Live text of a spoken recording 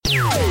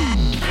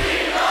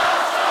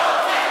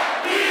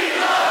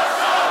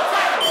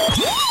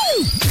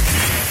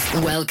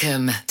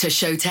Welcome to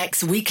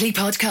Showtek's weekly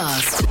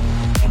podcast.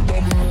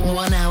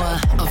 1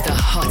 hour of the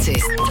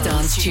hottest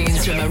dance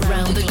tunes from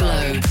around the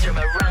globe.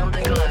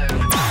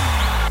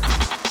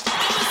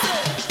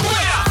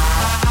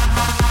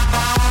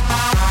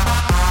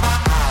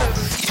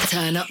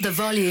 Turn up the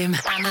volume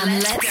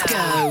and let's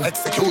go.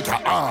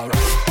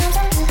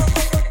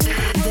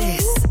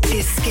 This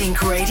is SKINK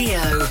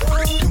Radio,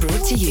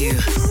 brought to you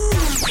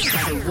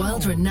by the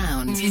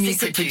world-renowned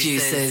music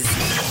producers.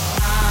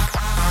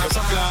 What's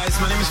up, guys?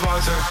 My name is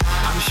Wouter.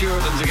 I'm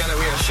Sjoerd, and together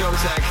we are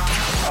Showtek.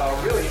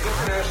 Really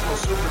international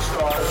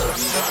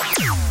superstars.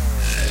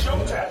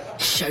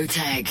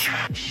 Showtek.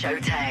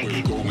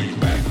 We're going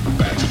back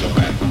to the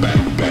back to the back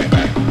to the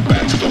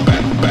back to the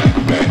back.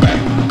 We're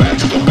going back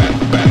to the back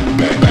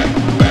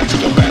to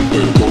the back.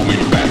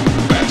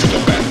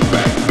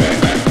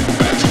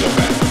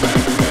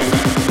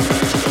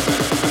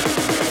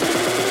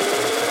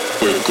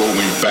 We're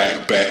going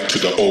back to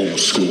the old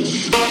school.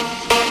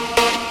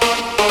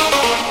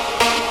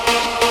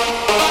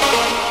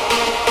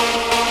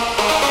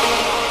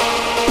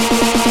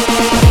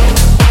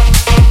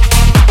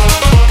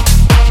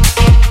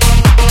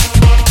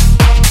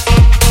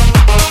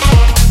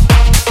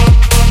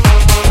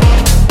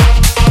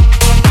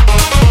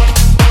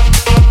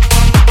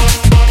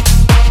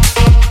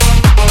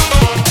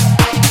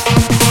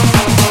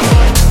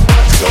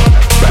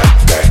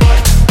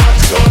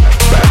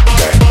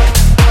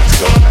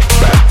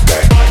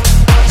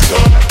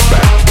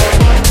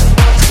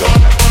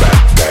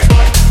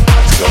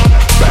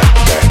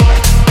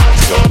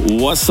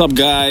 What's up,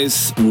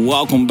 guys?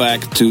 Welcome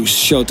back to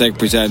Showtek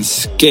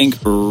Presents SKINK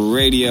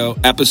Radio,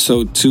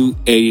 episode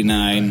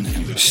 289.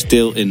 We're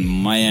still in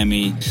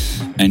Miami,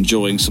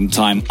 enjoying some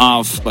time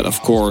off, but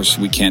of course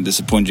we can't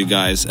disappoint you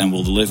guys, and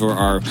we'll deliver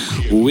our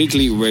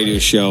weekly radio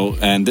show.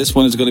 And this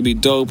one is going to be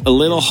dope, a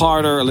little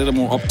harder, a little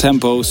more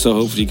up-tempo, so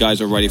hopefully you guys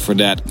are ready for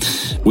that.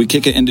 We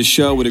kick it in the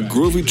show with a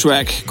groovy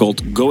track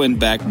called Going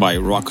Back by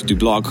Rock du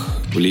Block,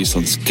 released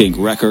on SKINK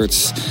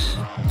Records.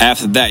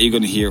 After that, you're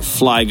going to hear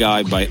Fly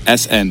Guy by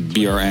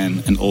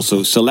SNBRN and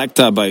also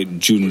Selecta by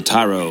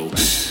Juntaro.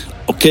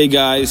 Okay,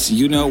 guys,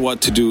 you know what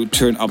to do.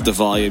 Turn up the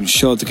volume.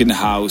 Showtek in the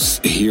house.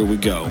 Here we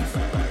go.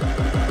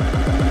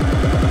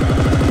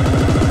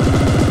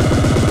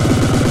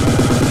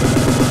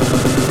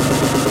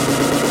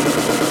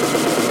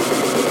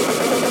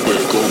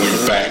 We're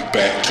going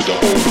back to the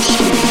old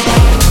school.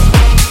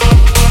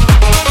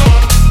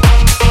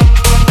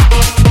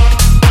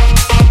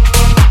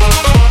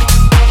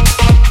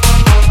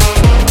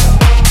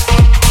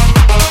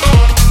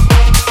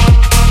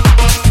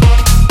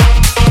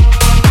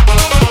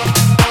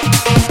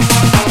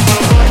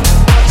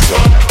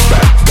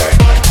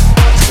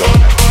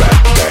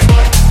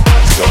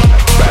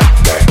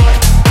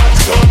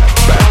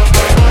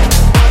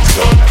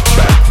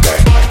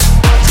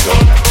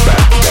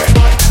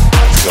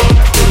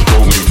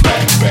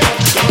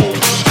 Old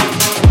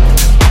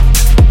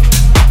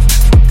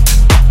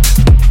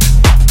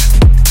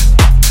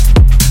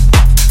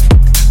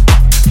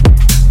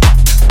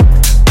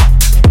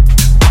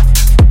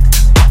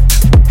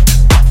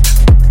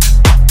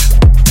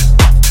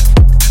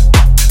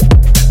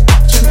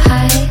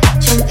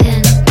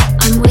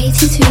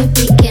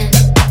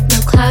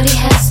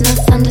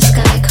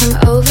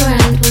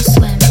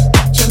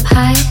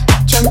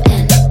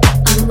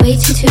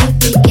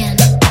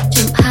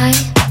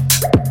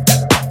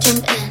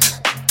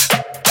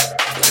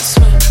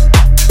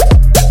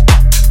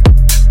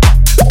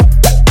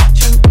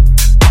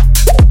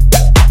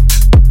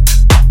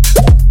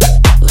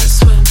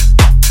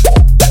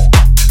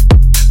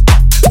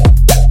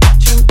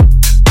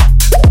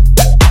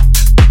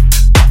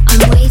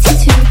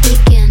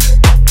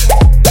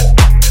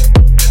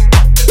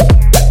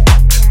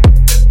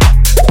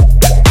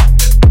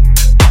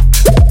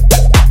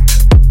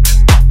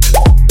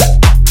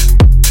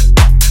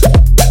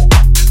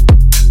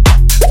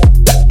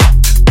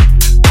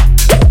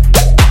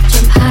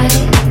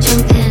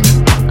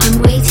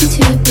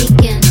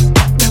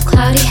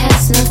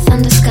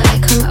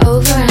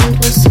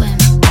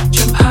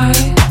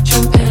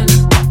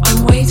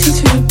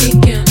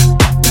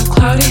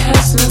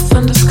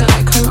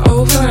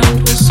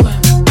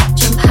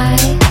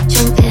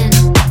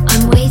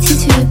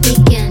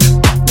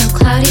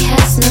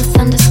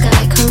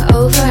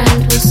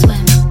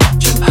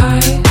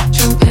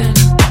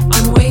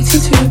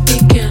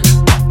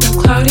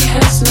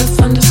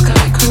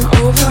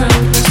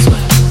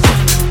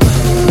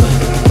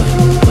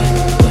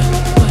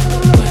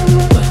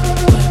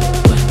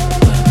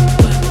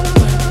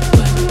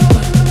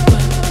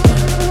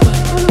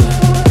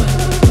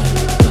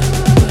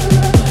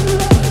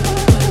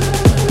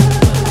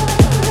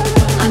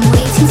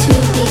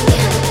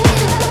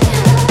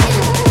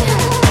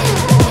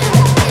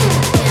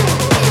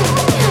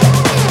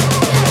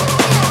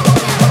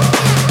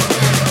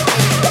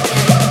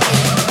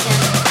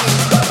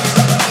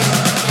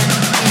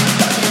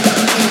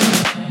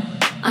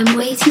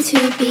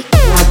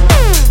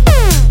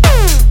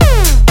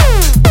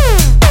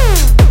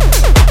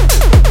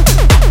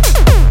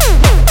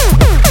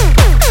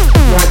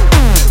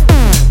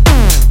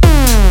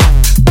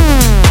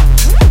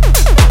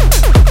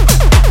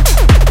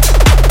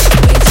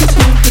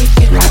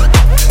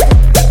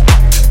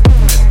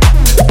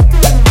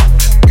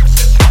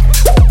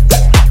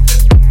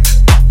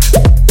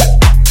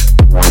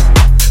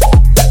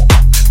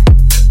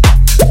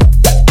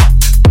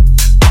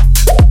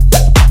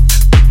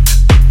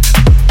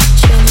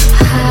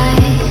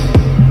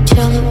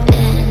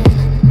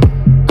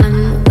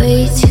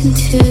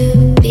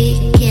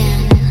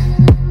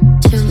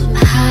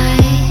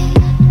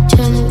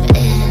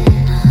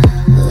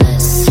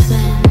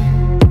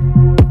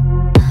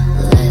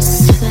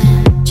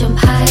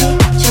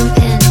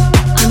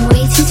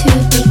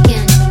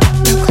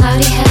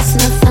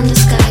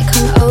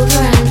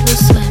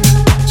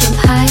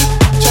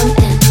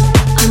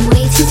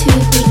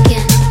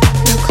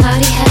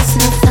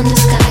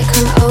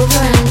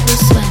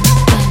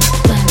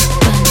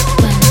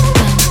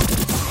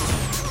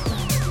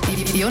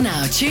You're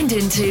now tuned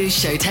into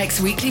Showtek's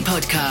weekly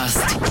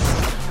podcast.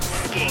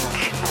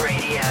 SKINK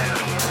Radio.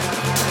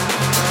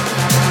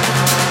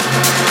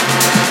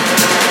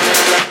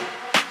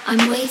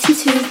 I'm waiting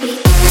to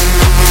be.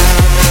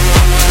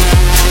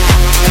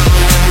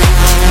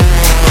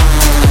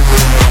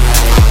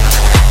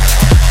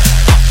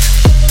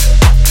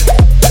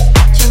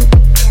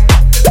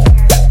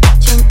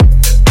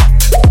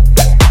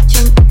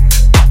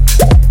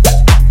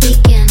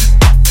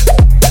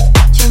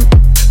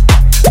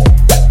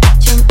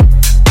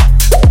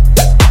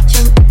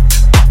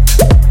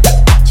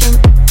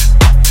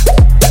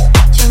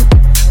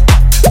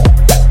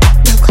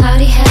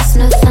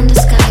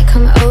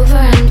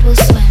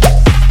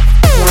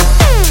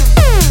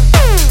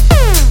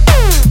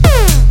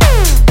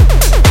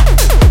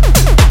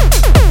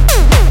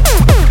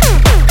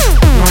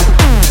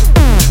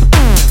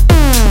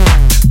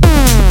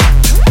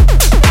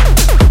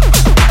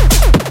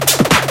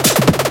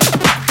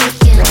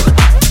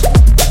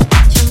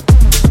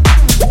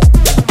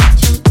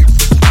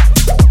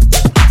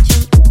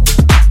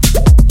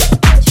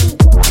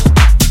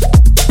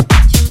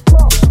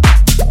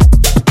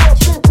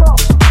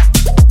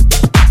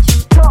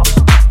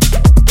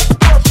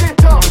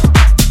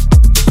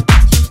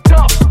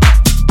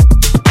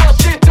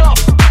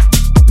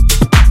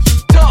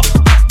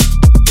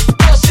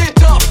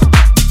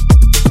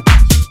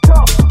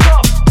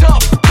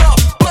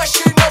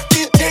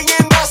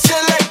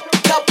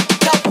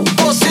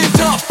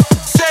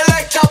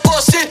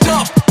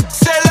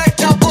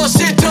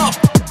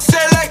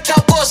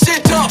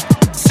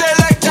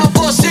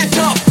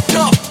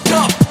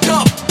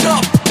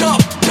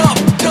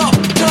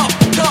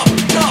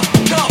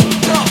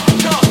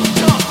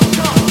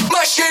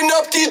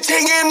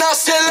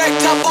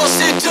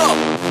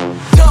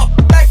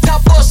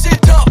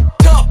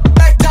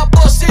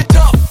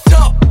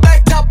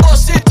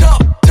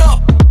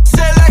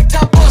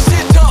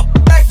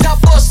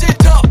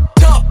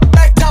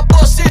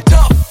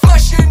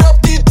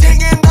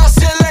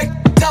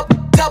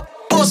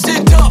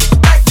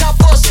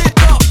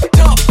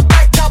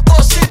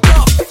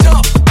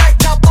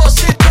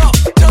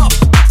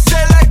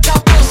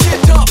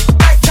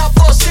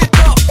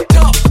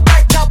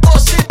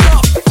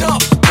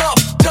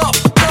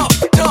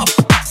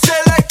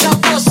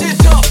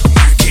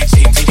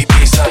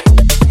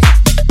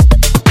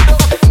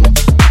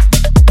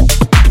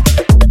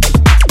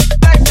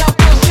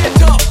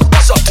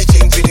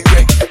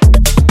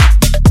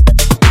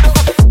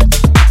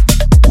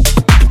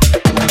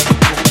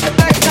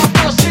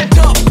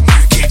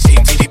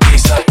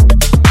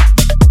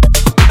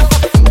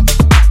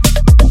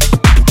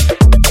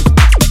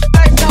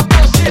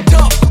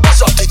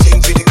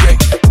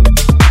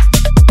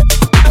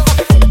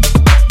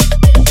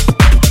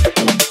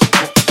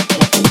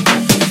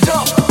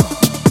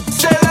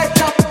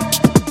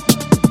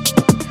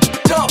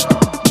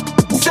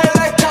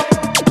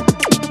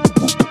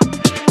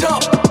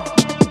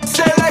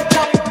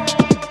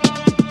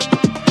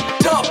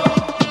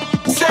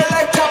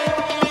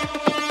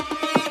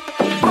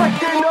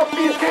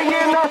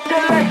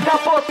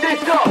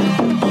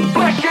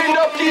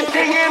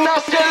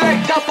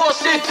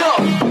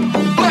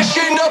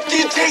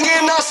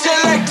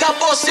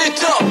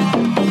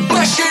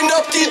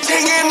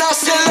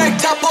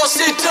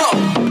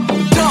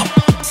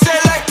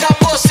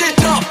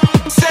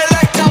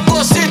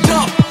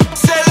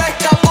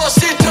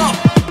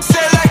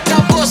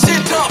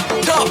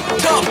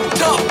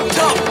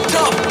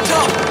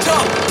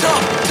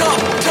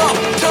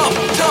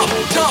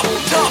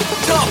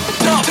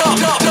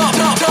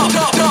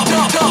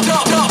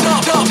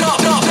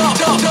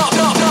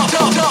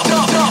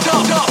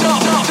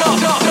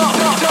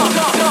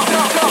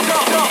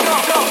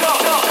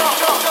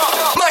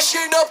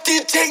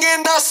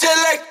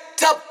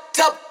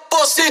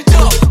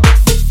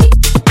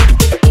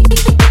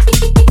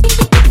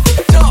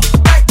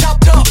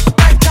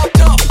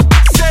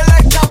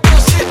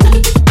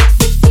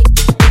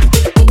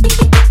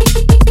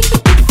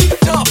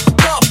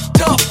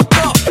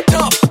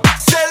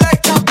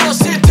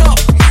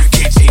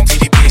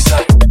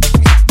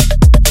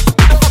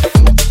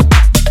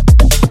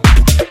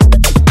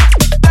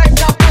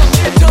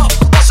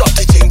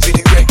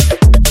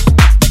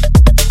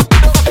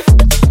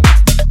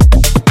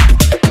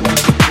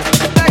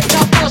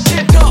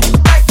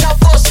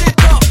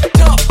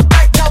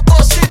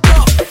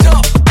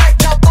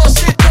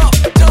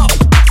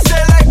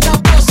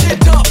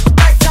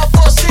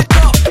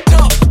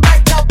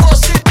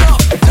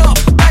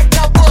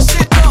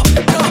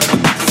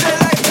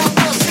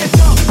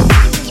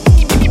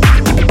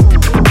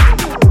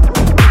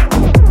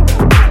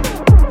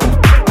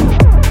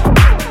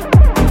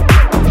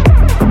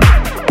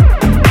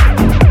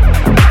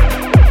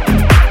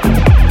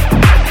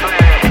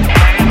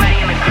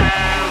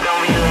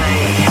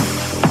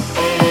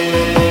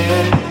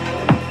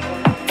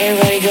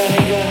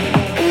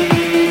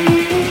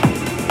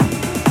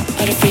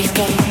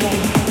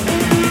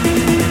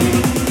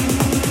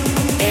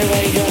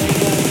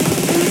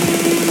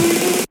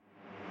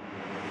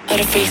 Let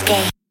it freeze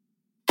go.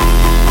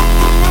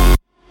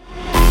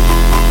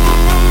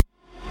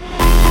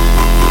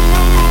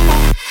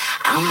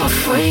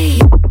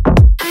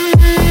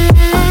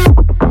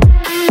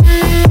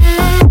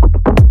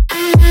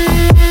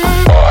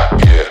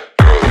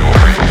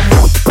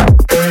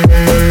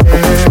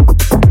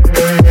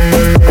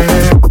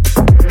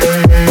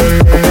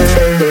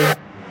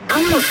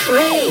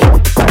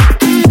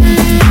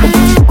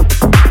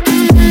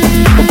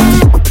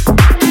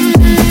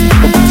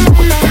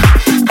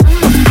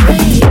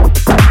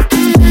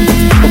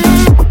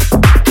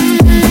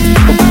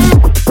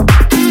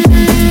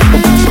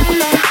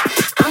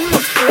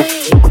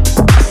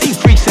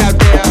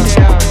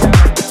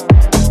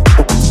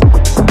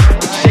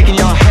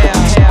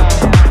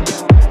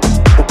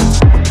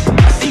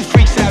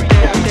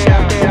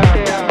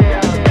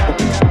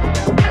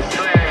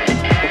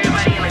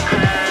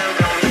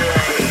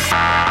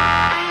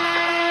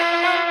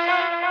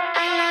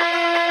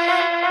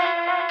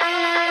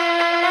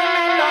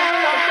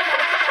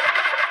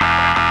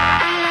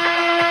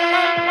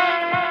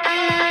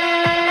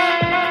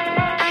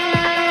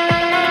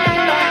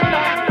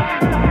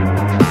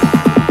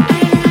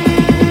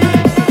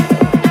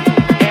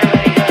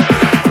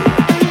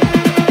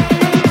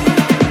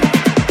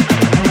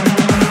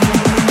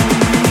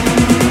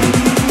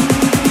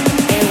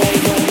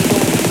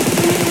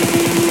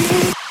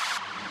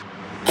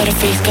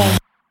 Africa.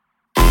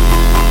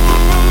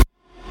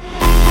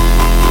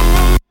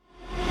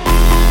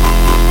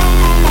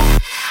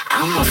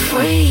 I'm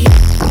afraid.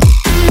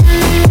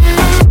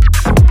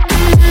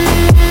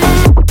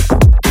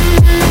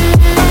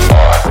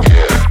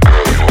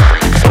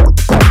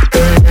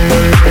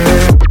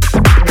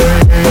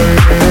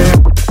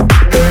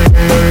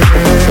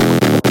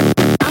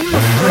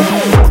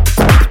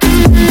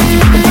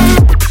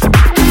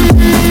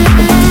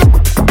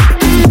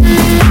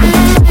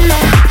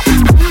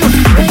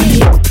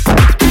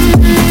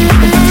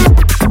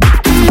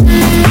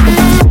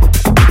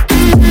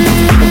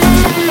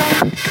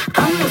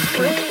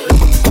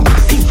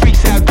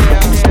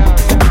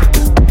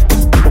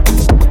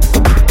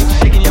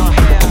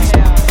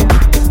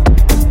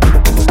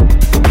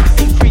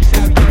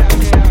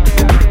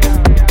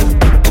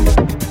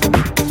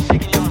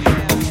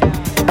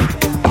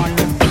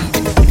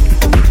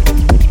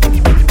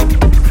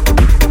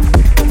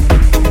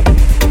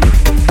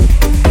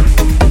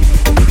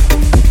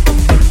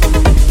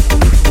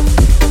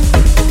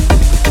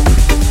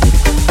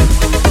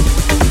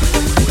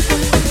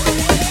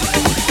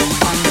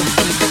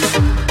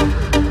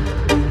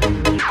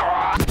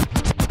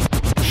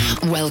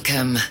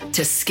 Welcome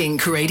to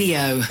SKINK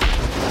Radio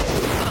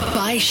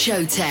by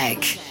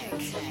Showtek.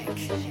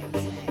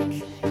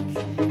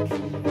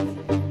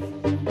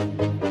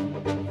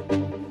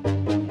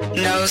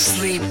 No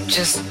sleep,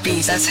 just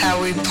beats, that's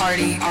how we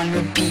party on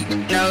repeat.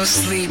 No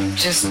sleep,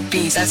 just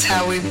beats, that's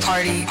how we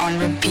party on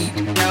repeat.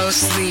 No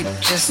sleep,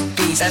 just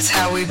beats, that's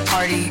how we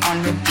party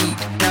on repeat.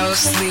 No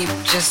sleep,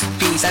 just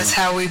beats, that's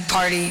how we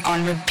party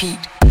on repeat.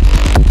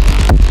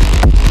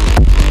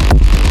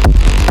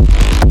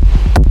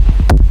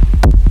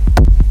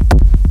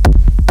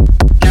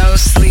 No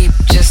sleep,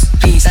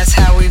 just beats, that's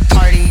how we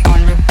party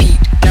on repeat.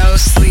 No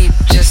sleep,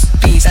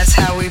 just beats, that's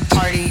how we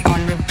party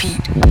on repeat.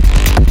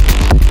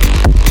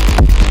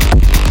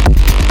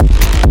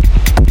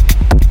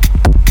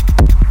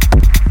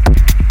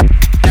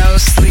 No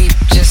sleep,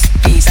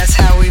 just beats, that's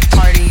how we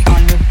party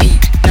on repeat.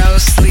 No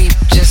sleep,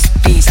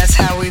 just beats, that's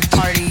how we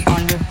party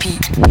on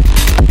repeat.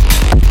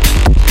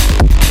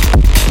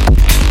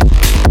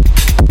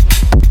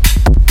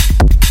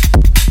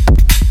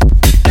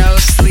 No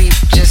sleep,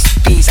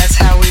 just beats, that's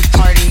how we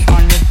party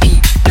on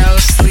repeat. No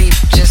sleep,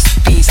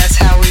 just beats, that's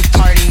how we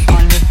party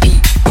on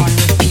repeat. On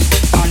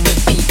repeat, on repeat, on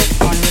repeat,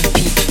 on repeat, on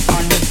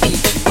repeat, on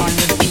repeat, on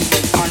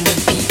repeat, on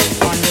repeat, on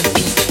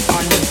repeat,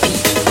 on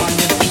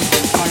repeat,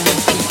 on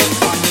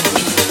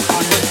repeat,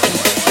 on repeat.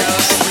 No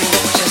sleep,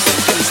 just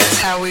beats, that's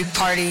how we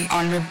party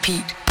on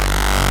repeat.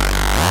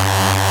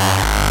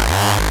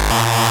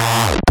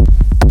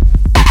 No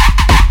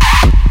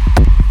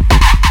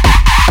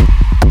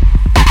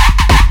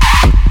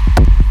sleep on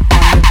repeat.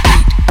 On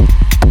repeat.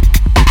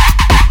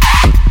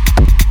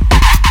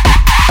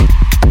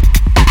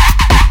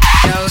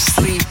 No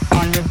sleep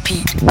on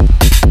repeat. On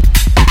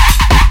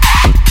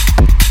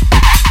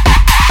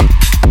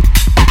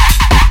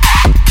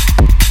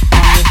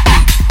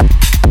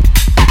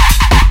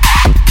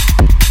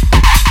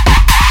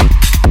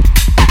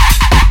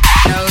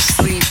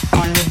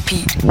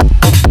repeat.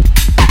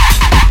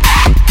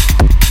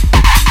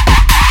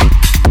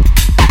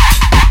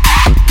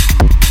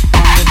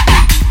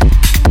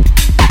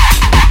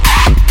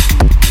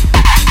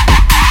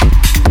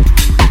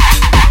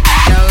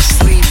 No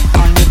sleep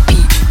on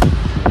repeat.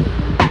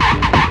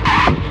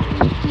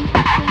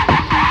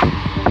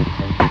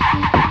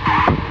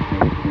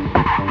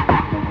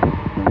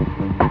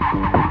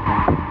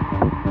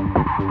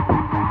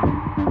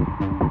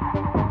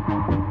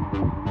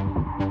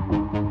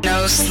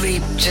 No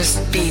sleep,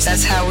 just beats,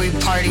 that's how we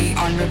party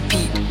on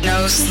repeat.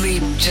 No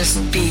sleep,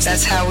 just beats,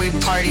 that's how we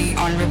party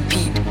on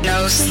repeat.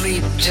 No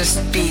sleep,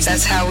 just beats,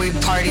 that's how we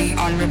party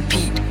on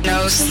repeat.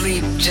 No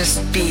sleep,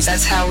 just beats,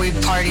 that's how we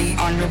party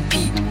on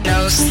repeat.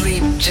 No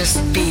sleep, just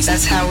beats,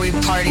 that's how we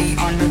party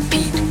on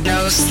repeat.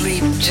 No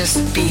sleep,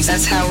 just beats,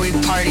 that's how we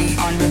party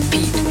on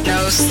repeat.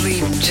 No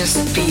sleep,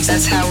 just beats,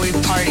 that's how we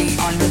party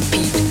on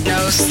repeat.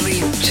 No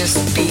sleep,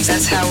 just beats,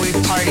 that's how we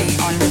party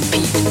on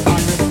repeat.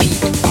 On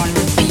repeat, on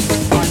repeat,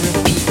 on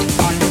repeat,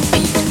 on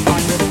repeat, on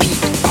repeat, on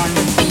repeat,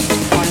 on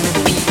repeat,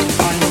 on repeat, on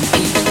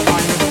repeat,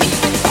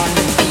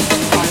 on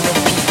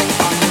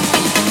repeat, on repeat,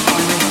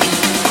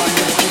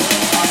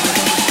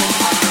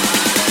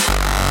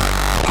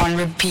 on repeat, on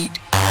repeat.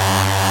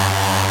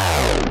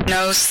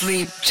 No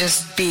sleep,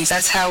 just beats,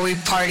 that's how we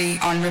party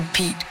on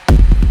repeat.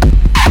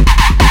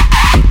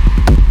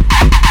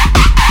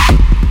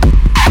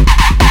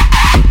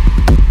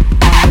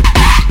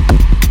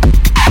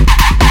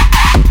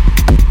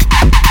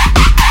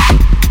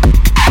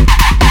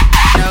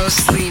 No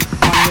sleep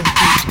on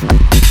repeat.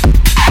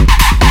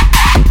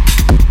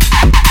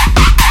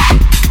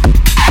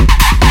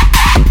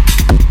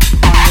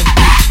 On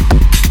repeat.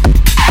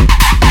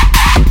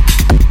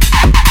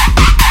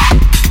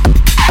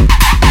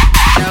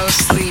 No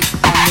sleep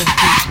on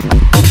repeat.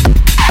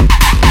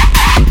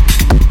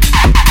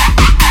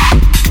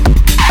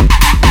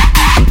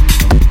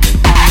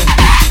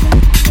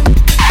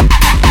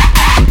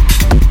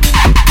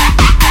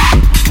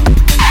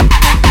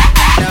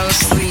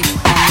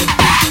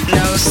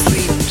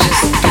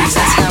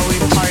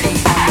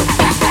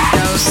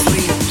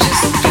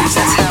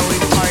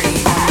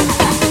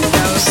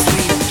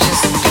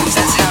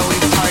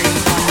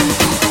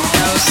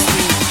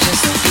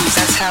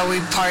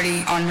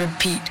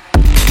 repeat.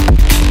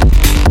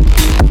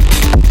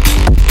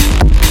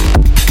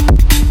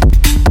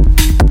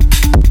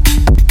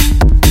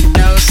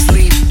 No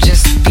sleep,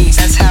 just beats.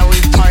 That's how we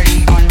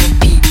party on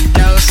repeat.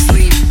 No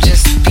sleep,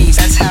 just beats.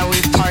 That's how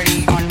we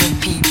party on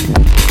repeat.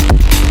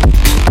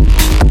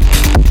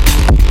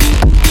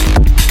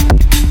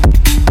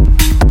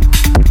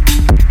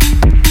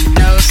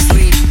 No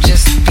sleep,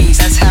 just beats.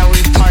 That's how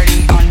we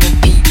party on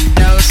repeat.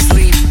 No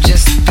sleep,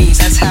 just beats.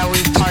 That's how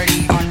we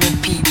party on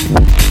repeat.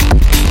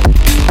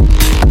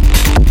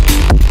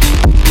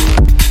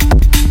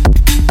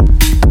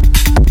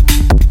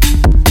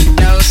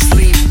 No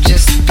sleep,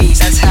 just beats.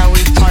 That's how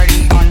we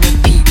party on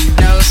repeat.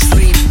 No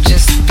sleep,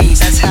 just beats.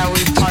 That's how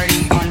we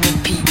party on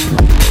repeat.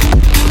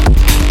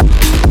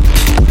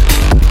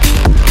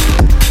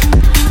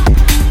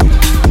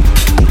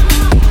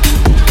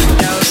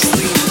 No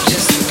sleep,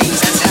 just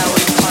beats. That's how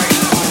we party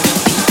on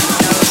repeat.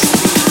 No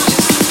sleep,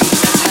 just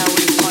beats. That's how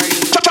we party.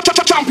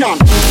 Champion.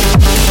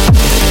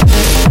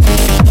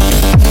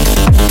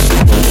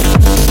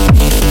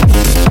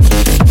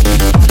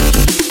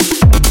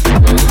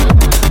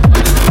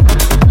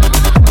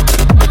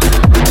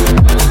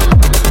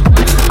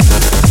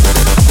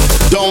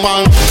 Don't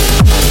mind.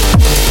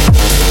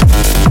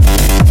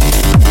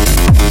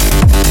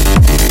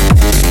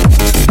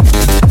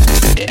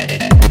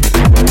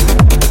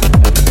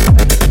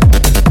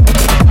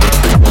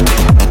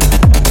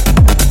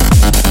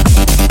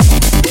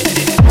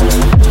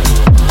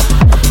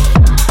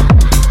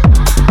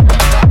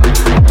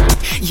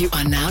 You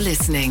are now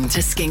listening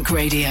to Skink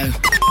Radio,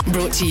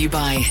 brought to you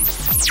by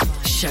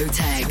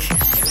Showtek.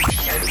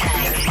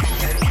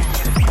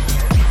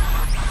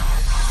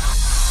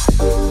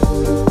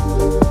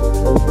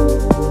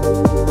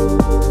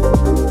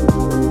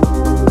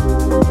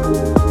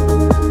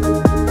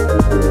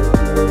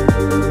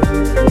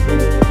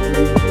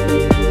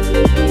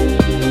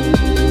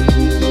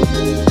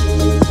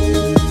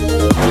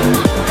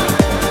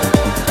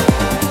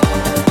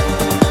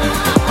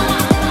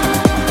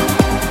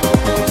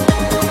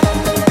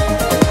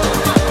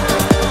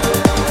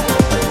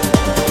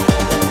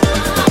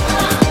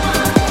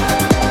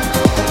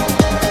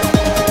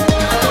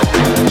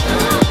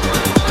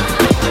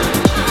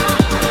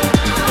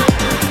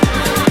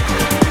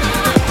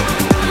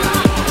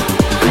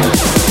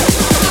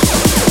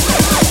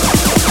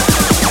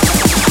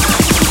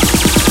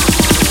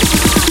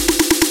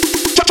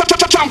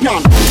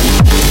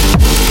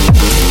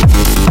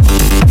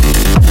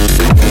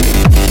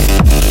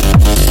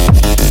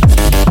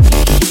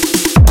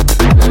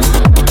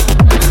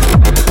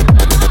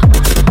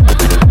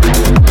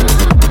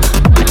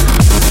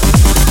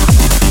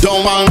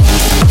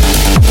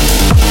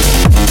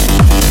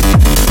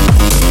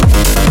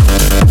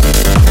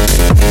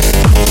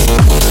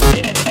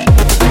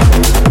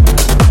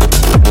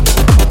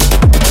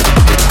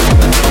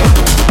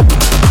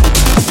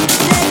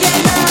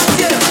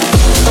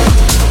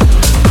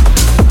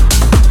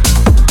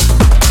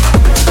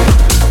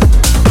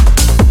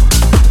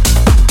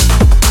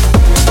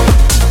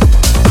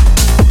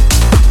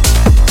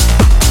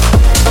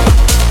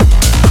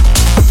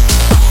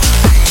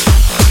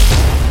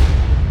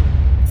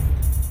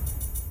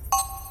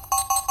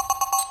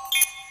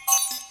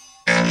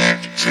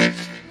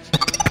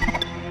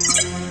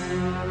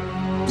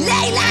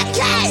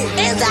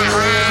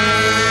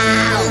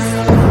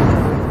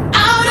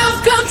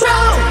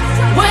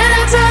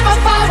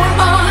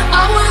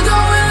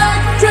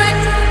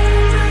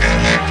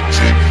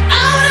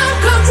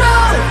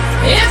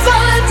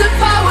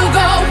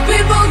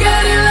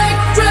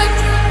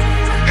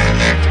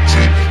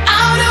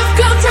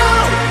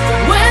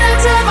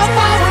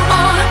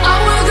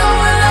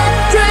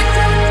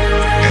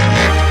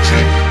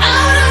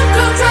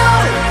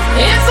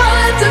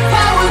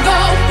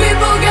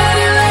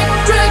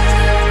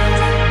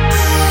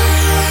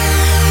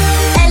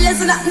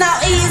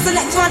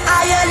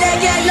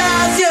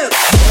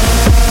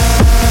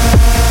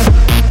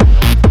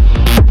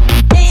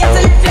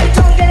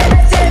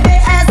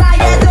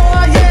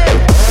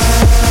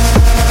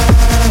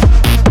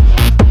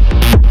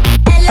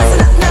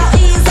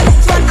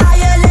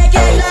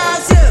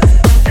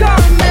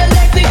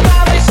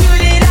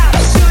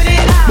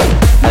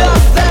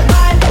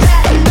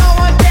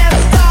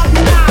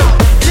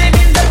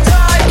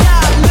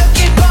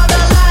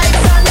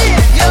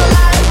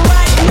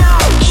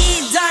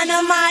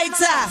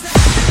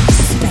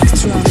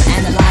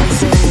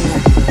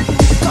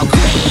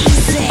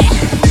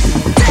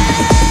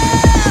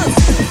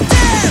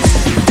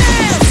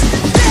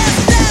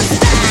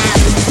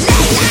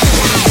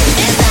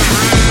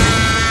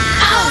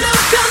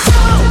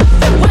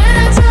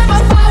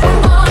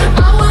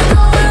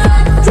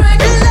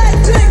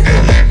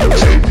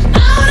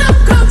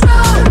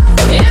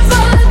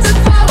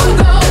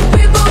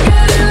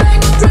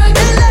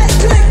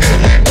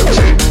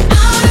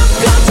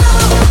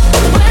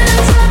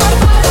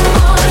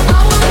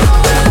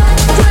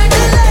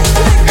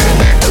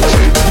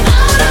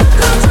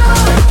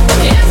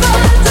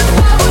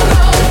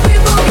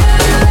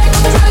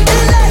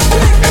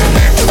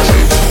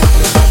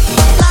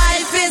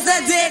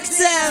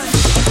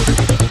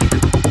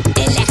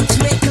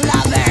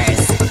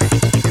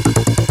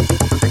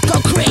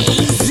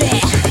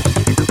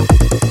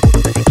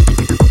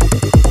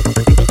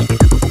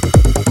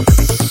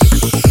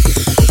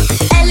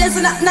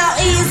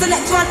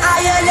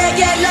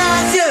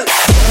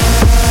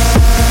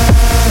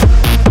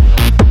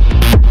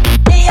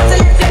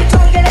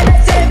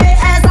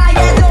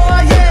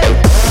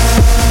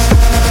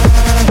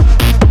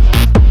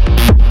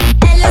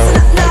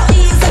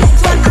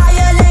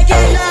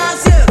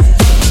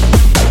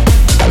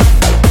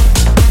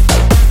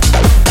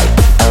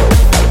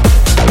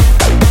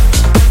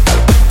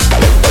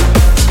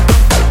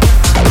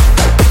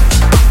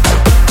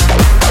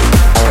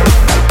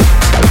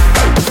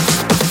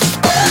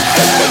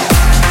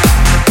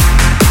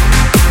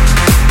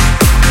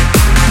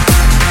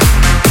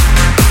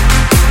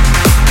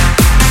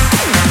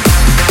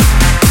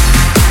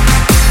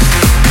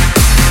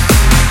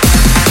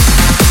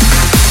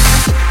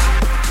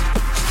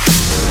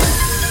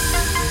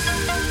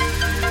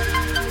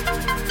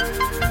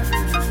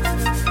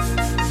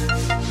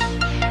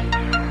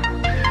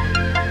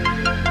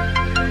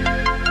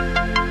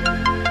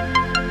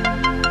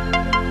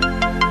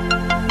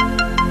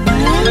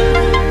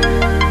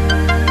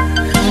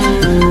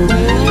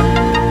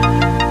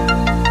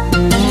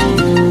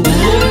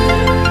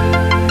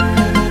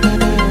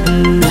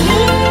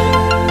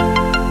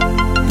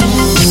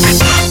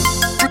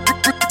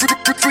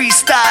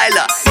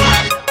 freestyler.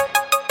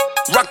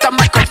 Rock the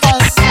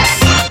microphone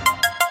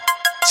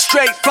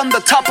straight from the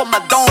top of my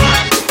dome.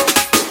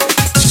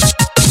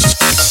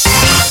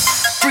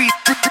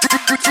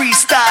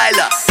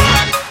 Freestyler.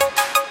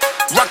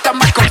 Rock the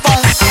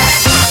microphone.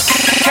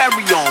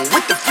 Carry on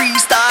with the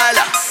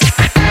freestyler.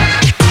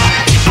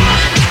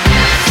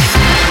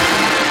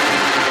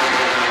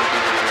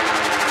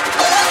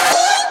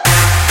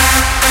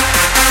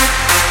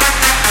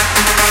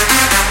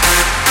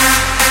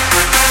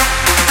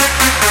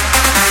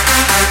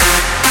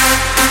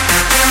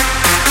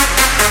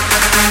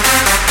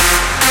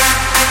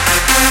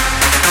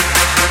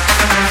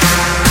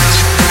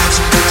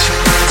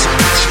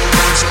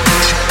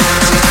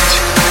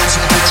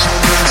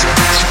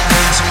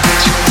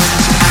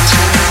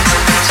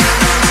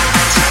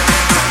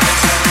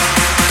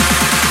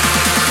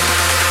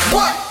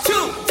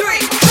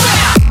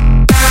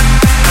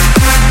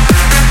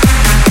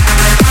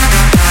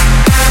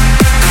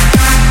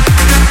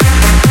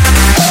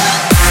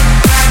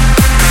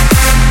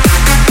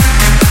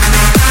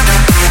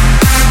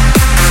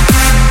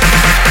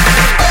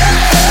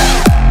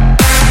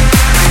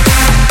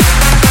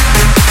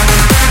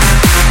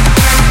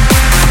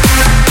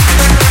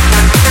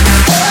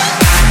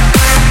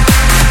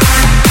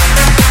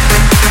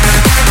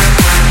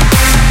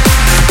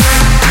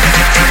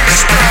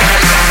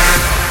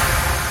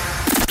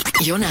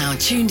 You're now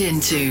tuned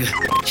into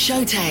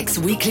Showtek's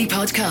weekly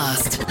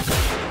podcast,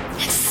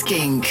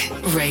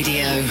 SKINK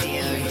Radio.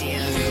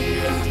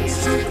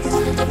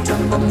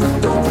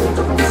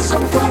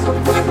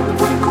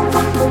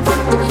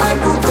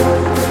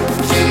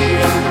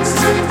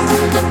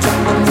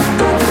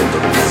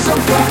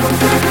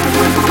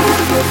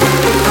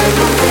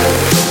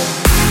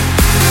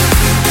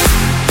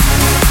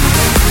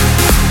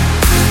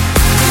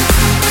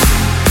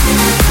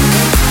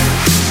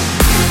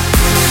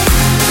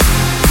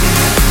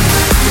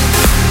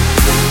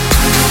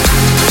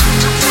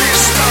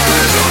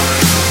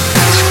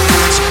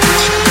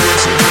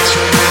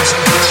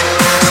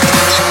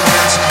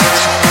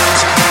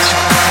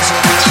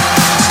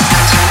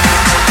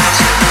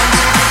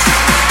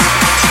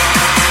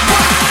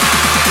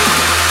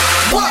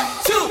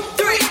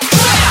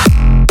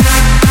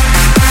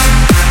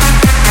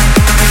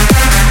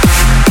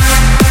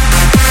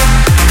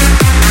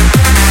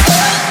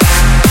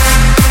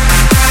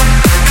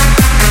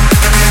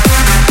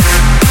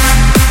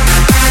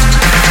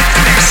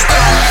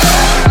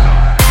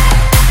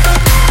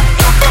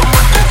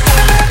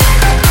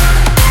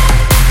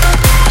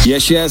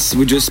 Yes,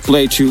 we just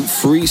played you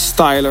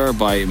Freestyler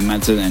by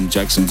Matten and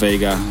Jackson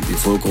Vega. The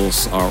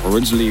vocals are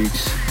originally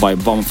by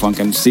Bomb Funk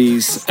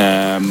MCs,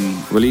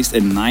 released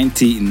in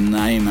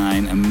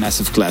 1999, a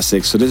massive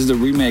classic. So this is the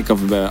remake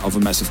of a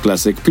massive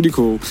classic, pretty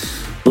cool.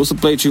 We also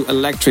played you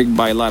Electric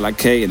by Lila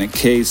K in a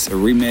Case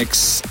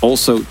remix.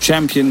 Also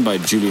Champion by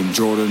Julian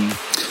Jordan.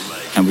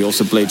 And we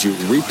also played you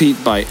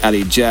Repeat by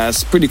Ali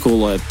Jazz, pretty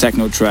cool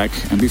techno track.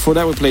 And before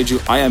that we played you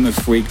I Am a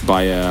Freak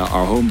by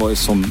our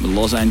homeboys from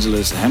Los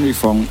Angeles, Henry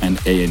Fong and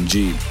ANG.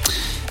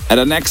 And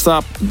then next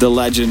up, The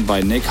Legend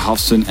by Nick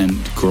Hofson and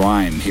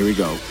Grime. Here we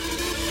go.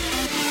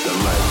 The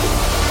Legend.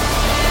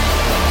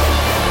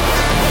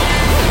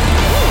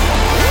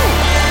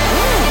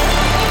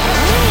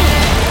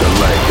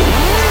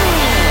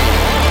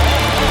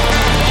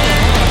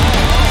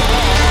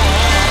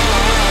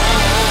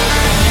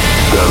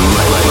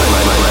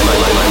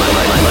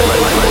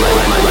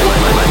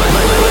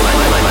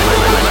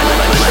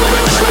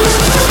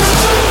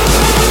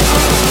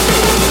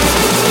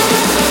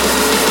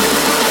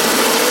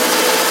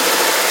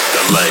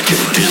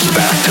 Legend is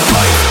back to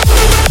life.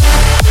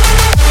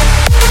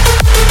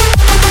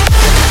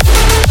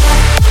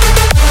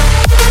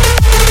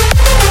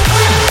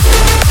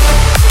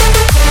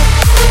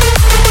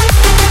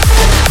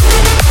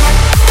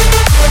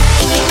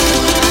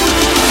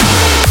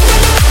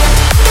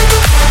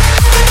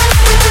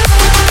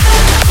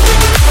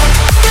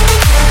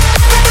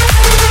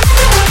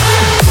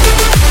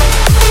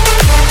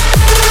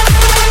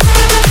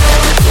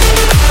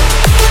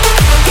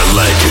 The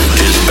legend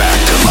is back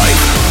to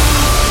life.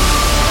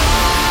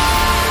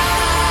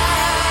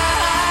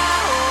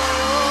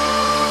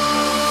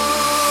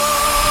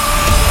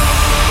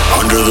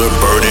 Under the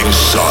burning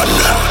sun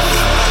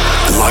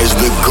lies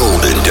the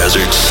golden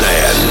desert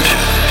sand,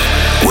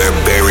 where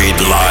buried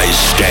lies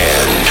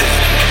stand,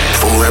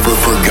 forever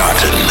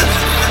forgotten,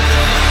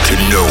 to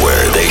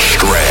nowhere they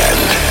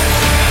strand.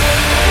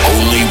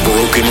 Only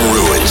broken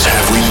ruins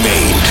have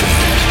remained,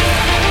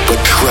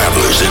 but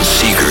travelers and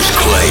seekers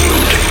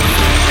claimed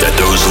that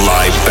those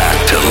lie back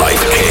to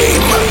life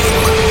came.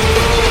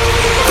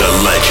 The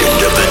legend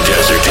of the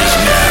desert is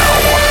now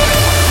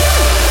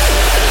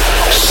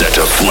set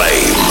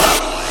aflame.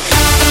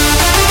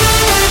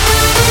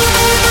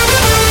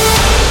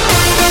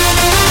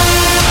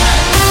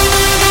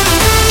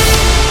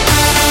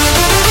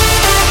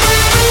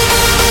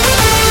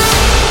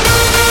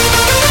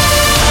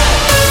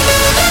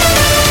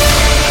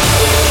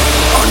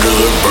 Under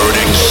the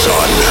burning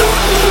sun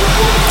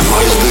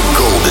lies the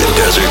golden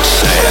desert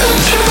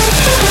sand,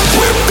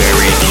 where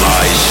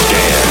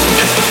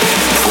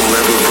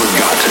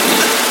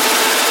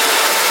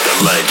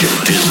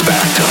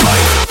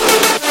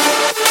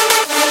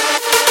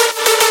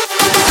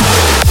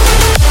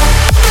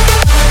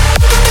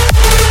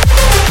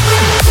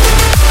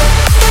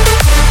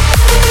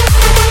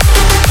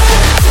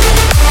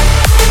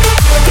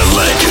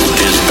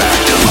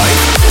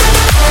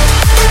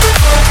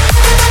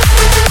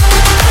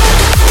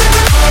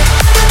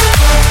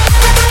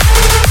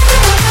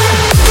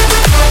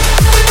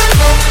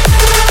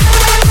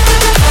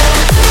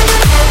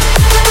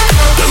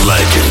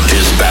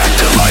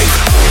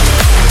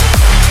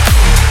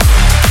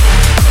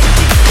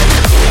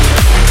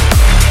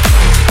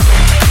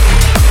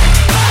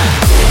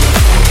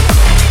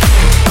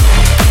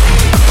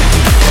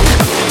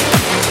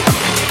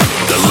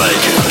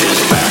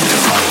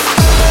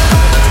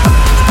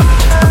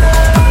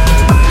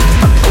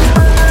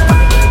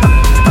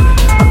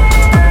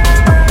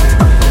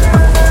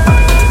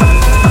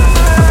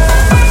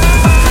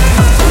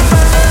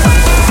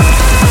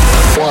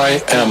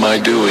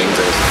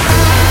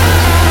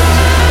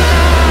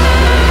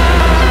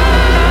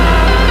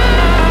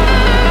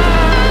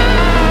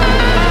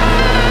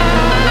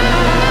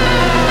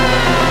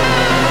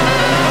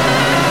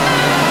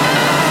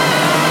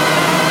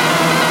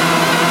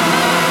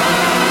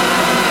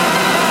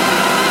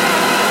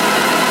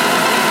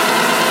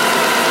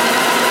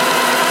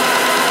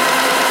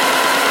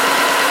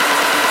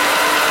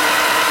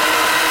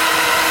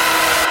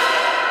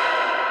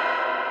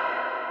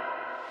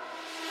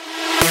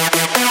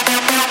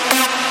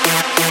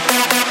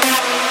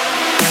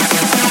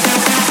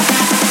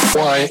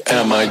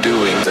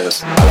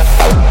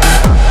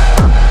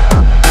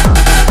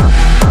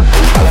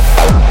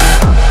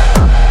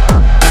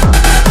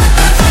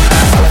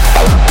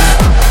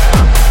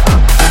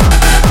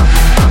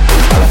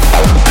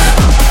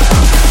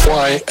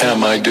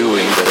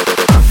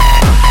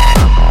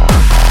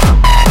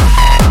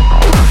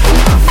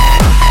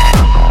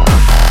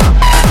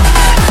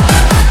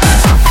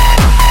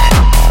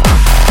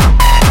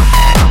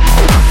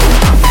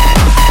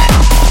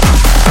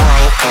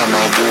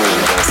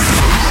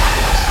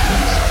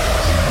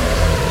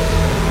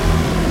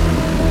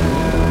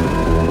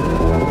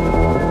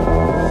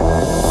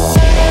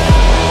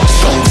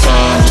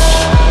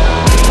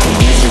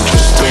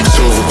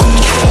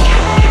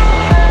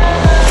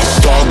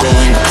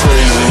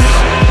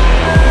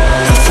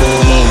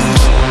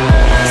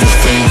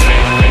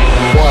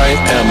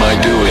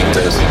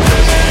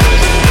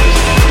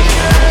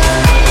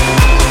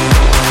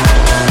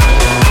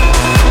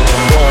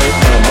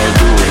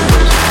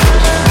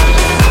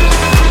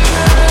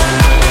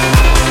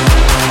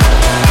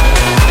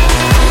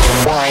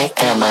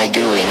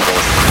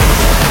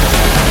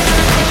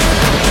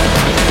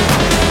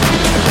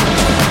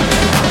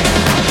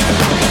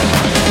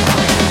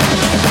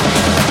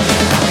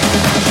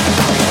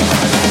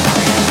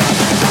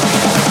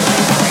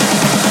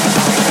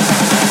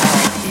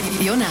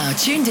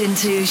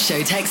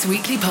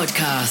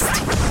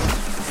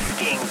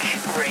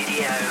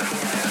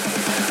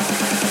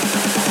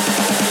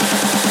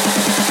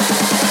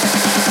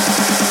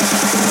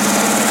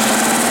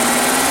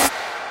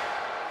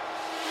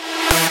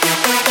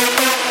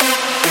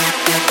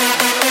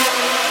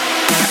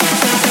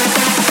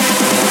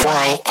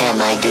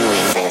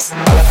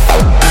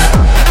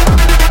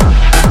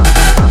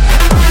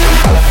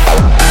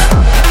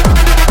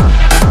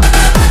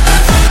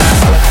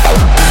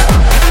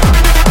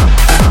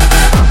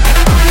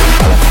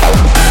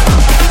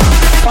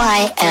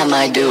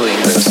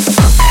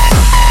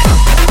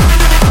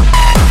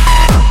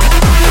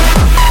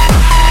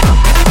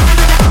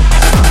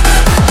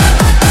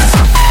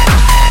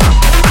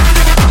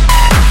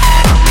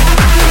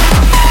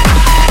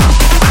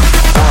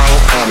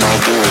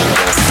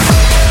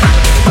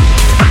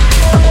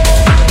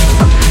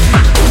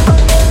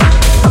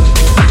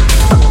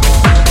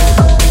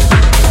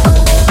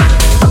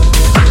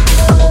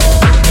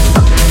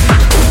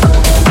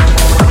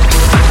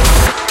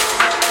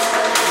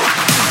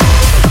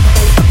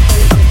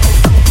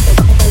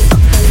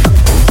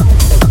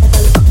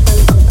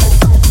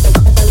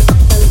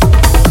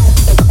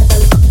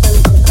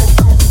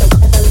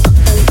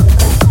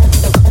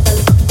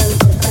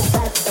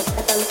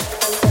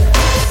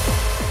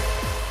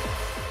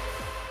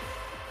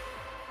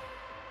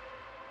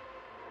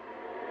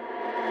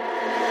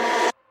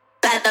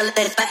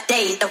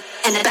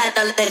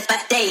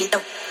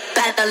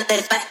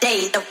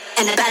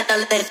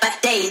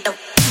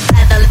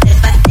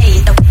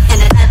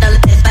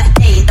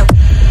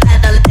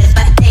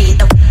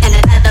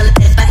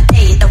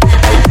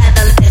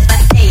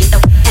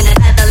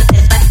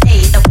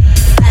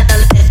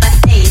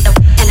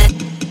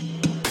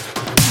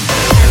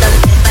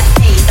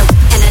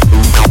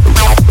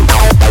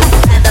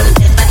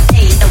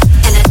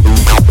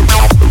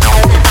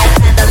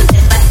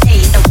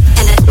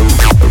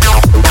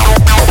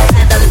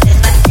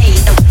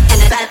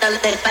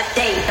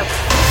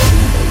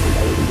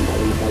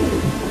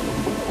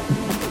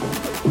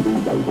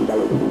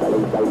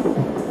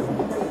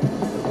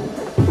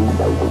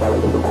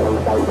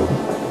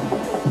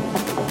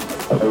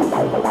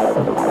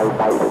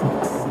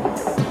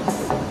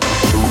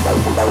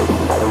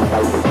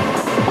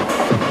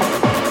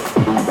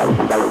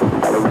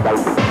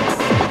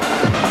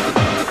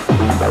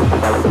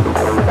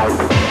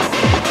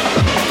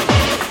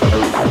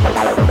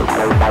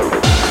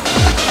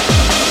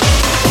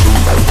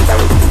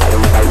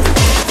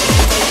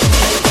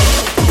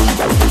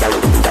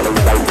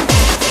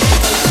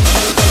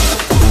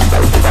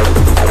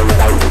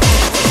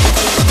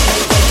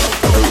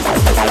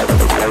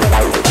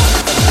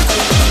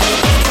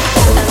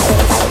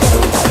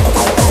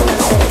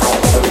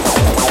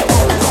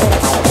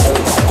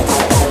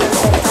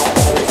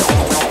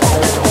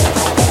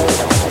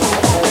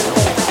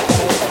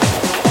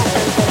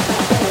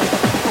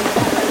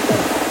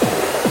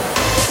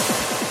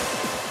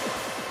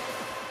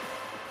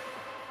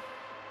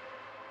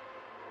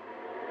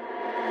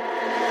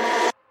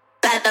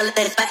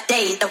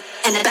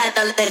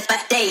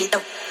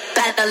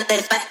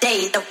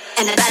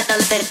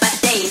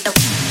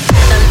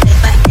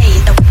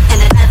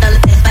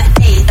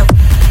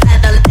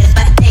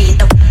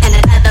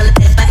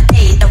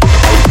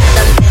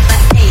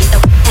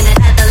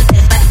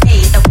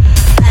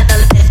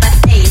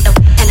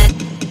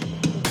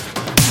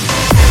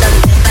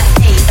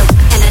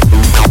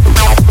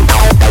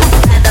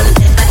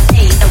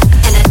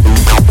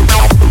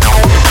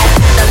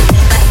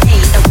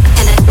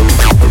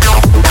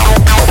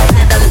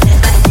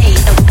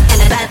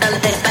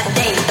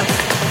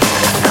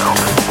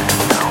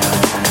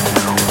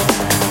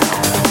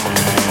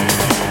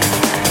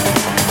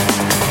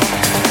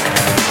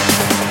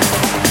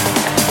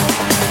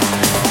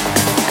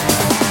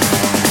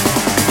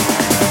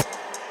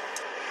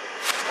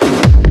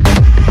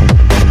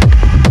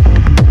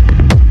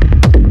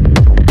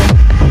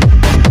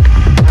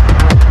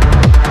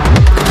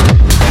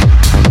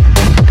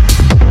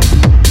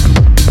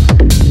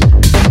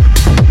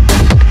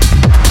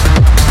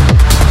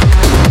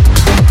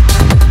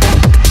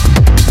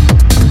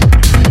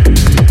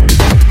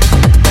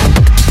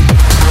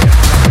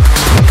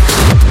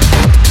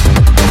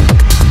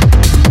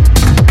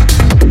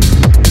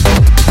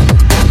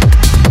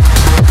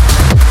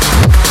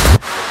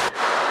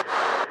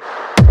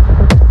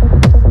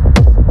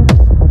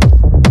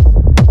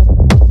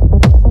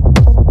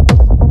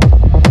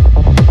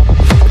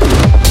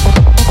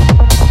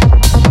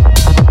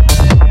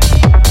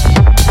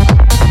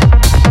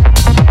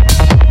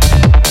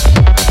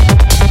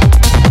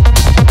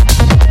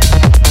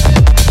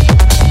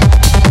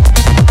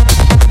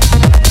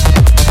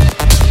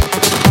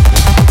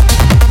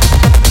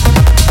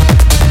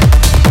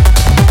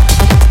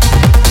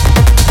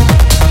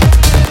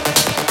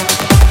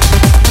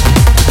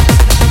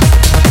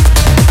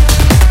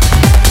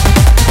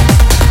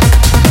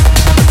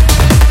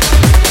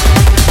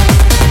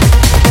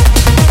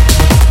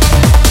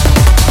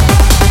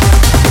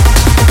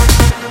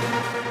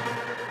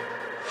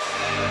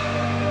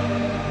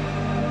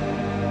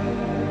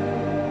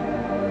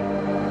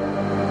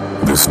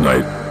This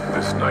night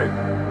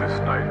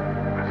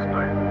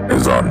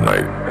is our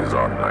night.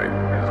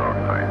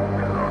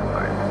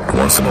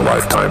 Once in a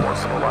lifetime.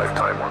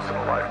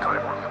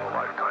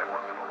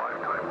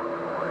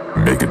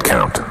 Make it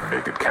count.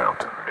 Make it count.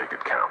 Make it count. Make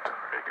it count.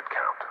 Make it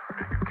count.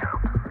 Make it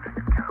count.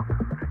 Make it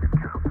count.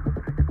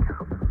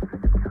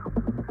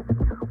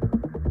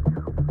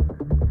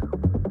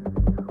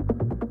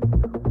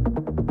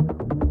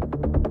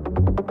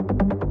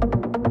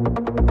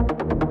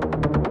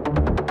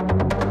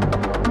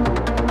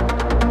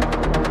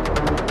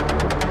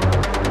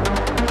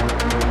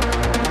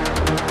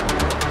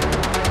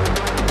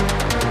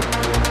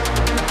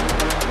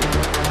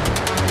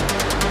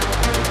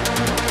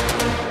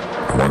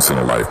 Once in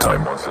a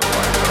lifetime. Once in a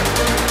lifetime.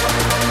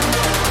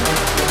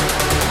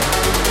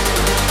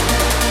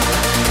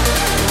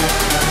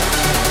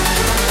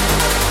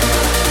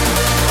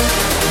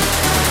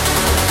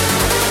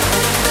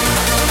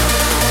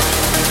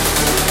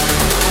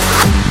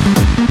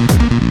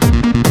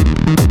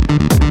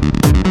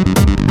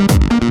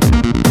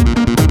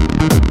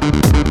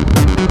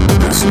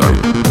 This night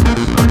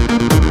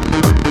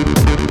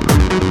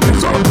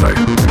is our night.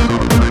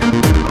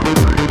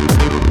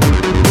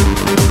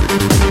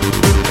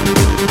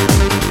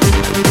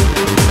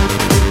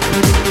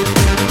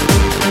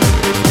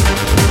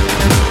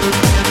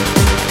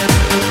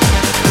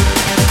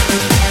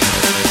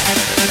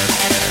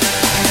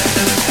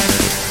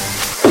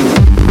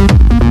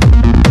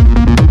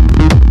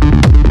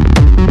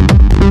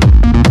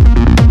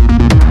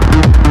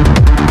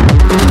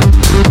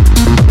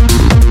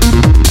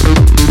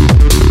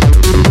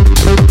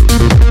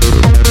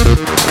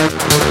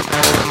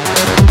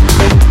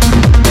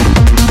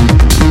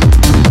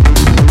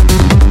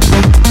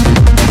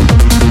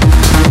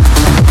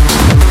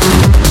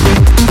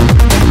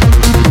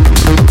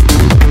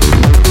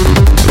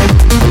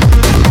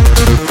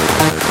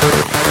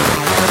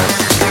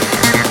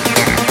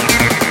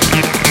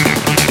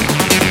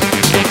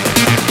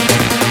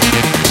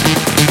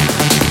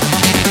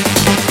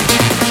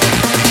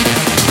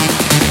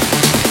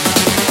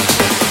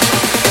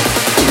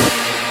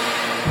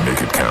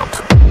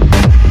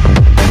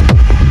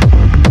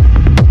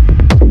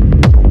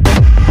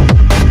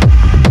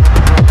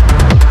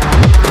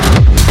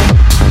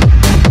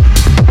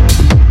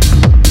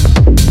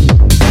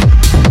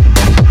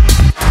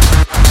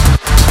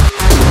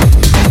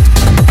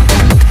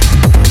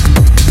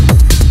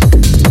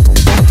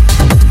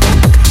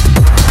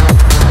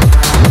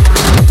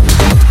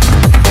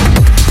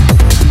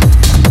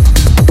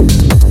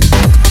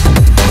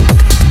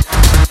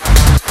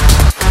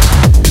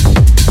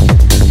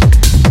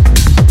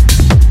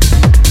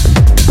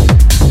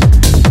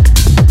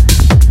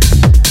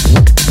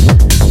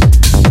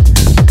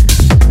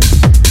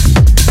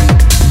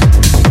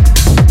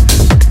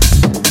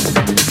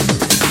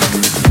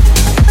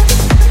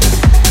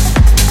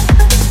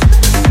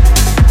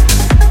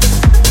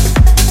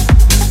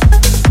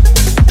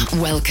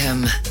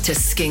 to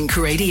Skink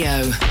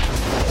Radio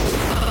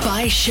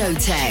by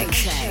Showtek.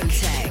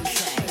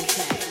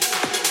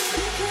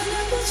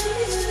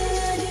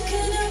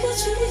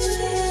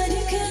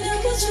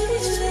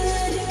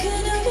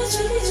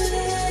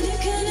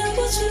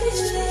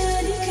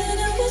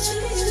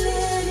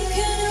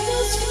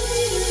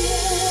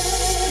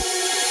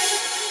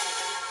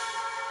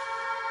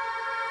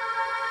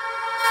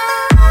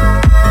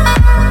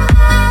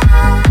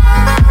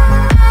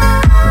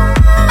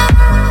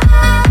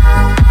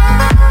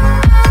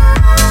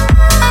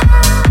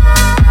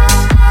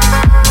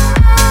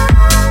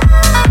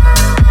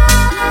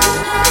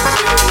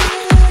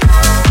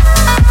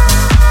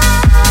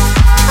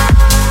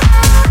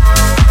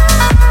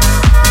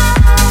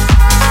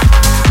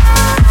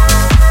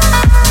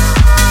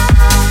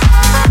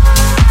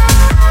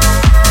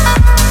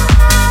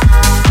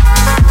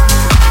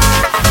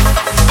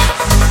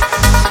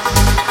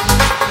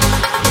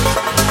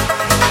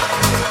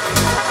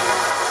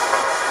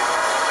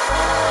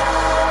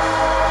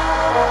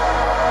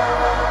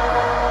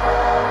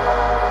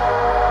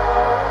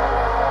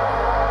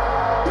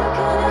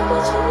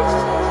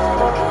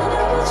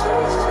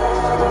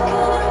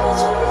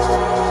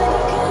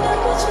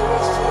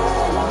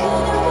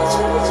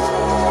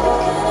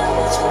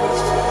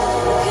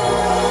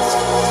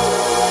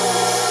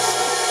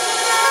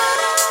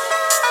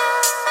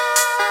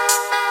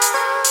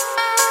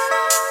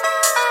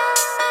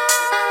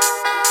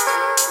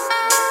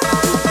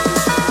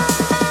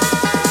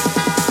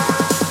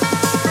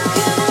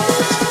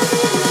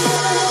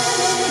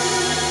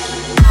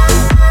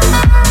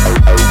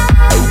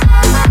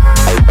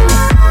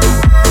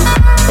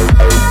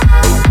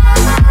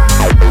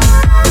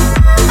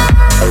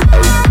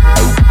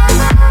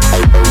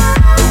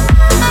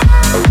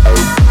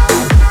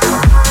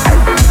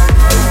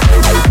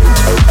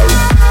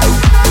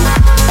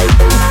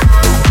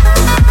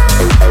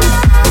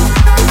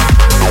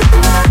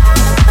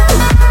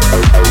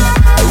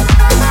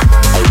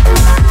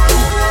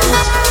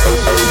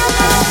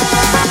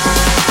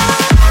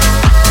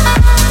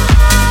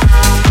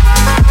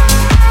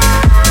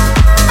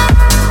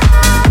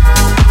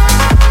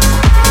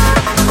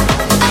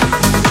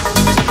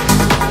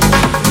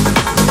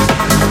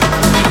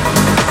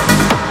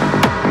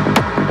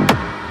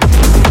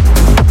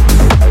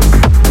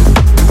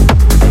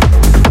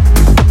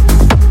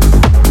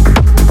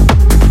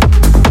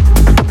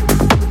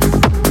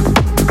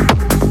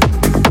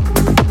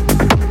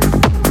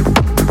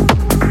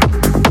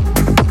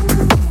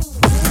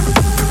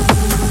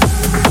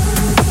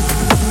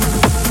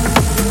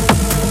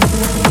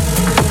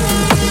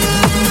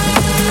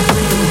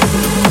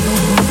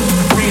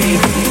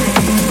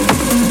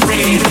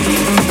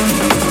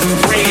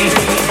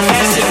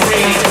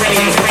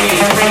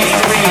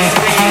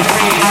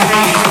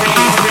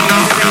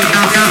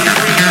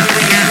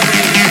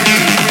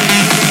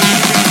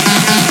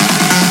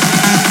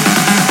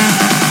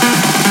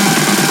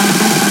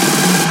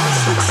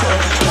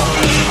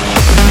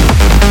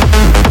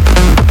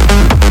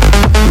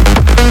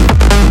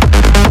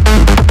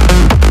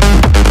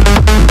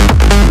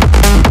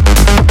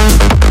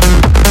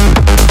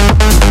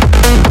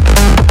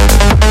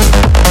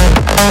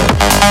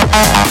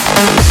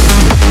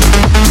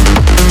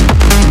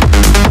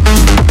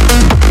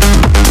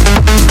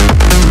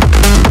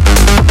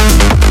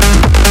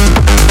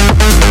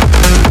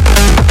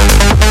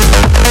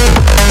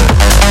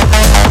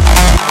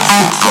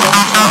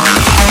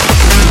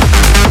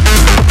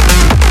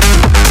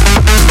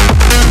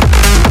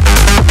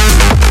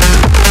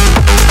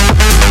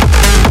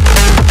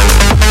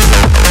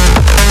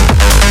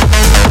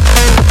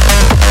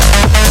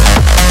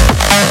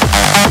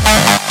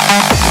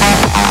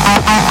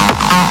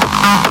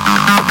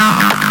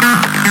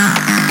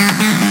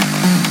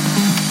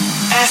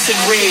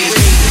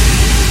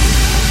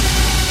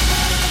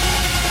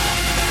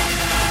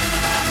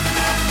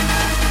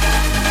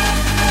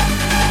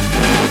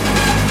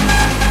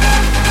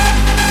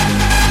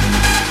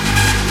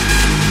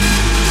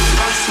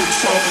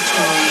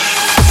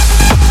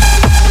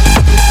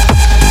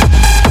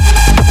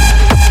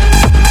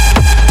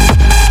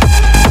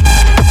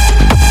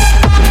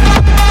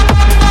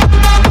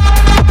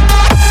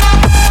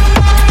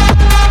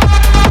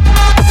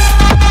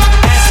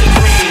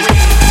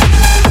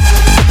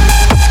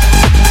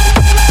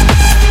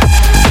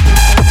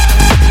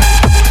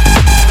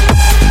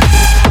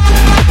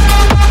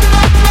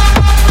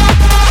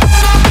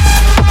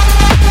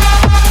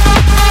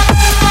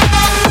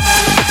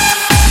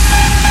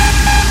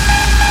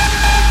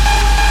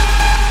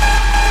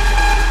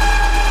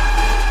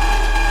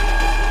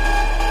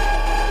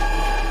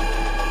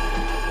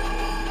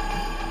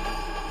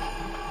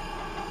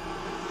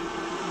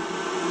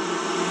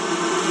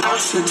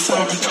 Acid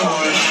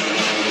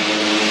sabotage.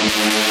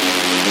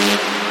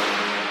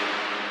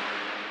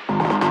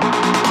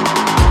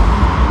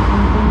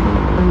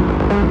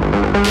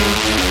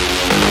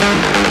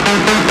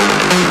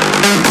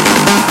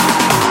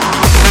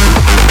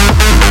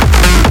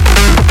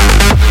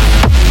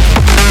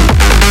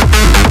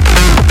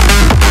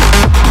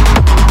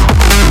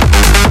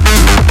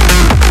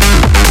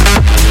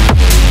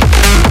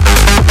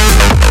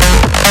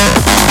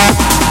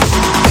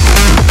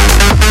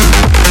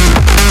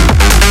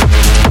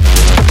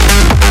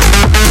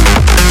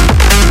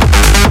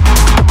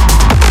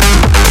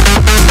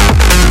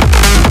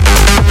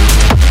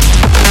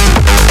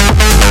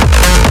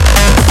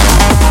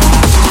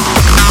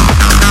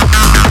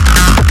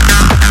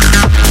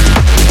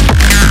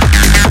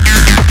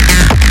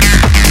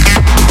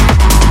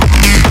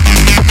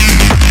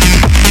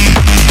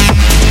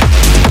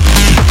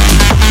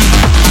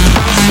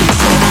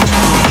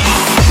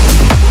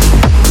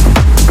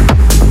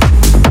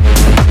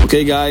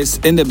 Okay guys,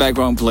 in the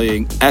background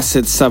playing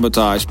Acid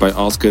Sabotage by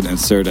Osgood and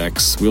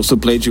Surdex. We also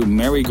played you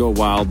Merry Go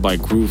Wild by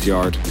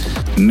Grooveyard,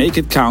 Make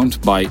It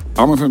Count by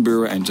Armin van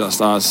Buuren and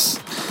Just Us,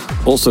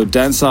 also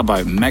Danza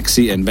by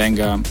Maxi and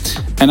Benga,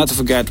 and not to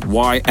forget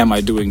Why Am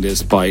I Doing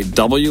This by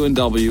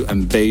W&W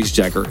and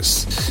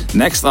Bassjackers.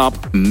 Next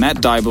up,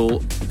 Matt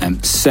Dybel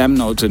and Sam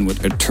Noten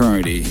with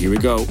Eternity. Here we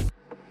go.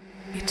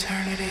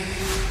 Eternity.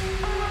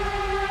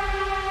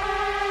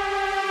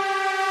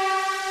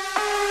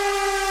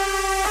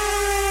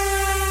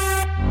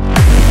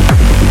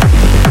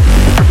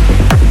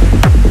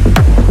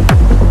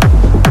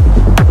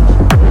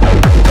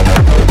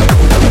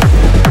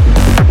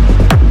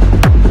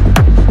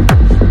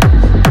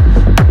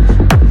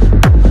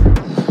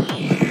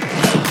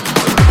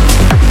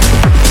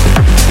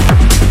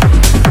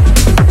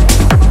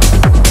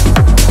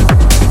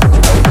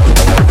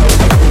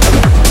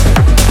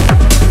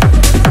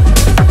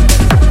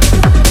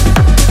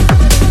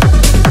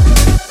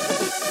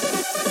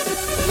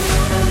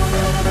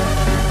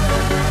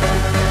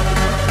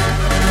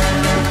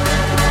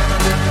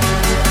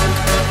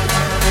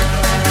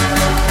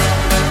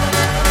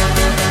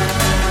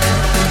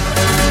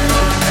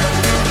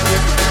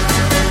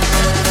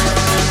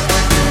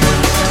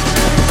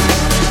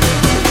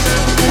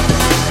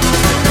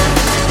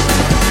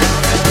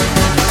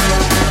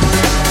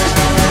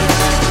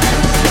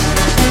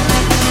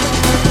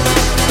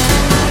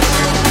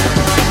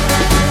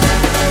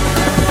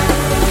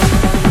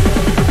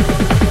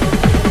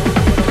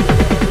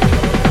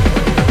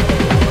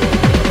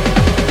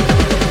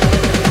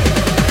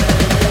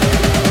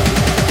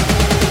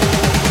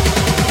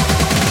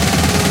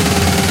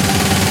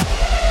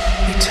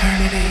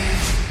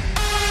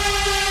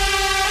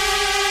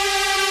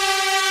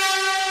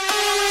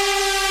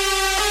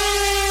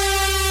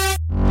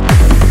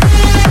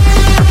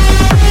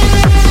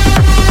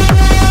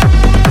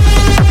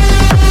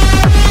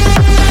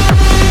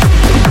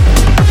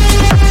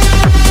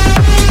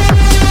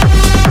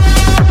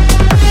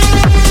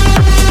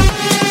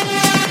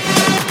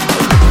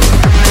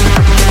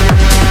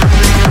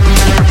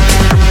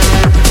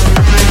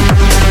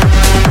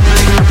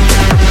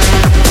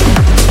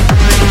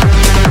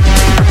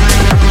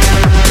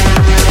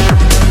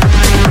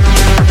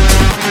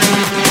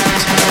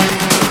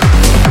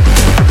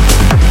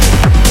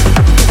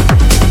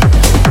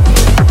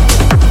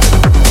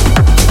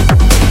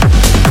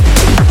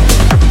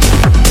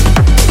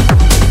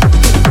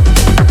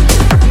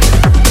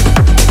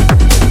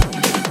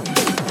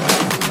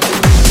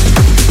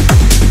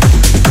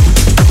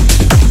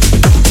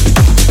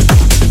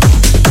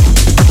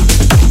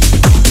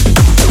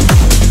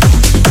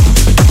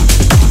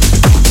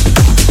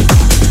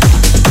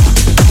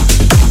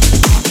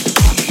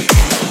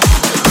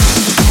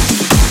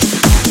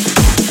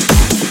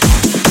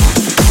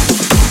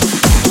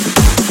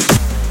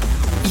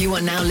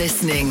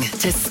 Listening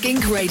to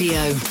SKINK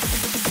Radio,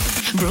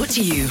 brought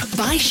to you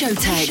by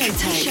Showtek.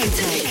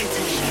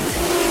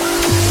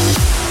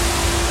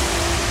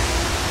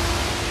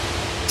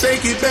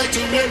 Take it back to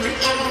where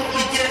it all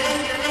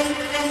began.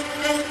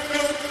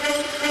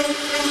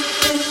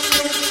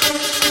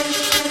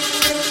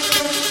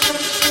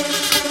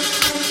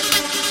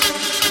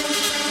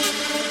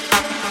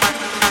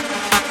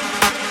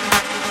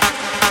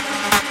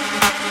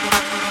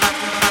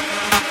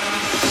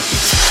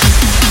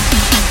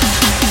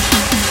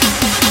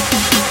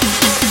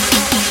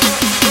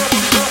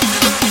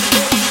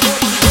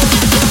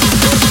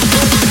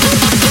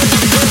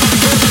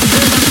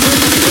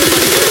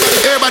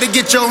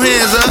 Get your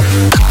hands up.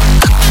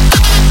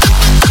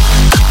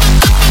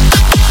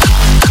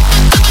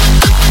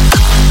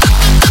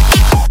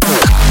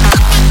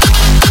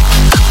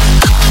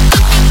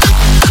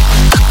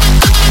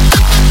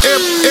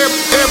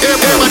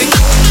 Everybody.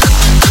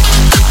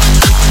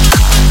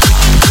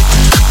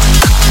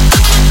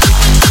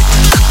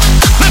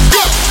 Let's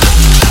go.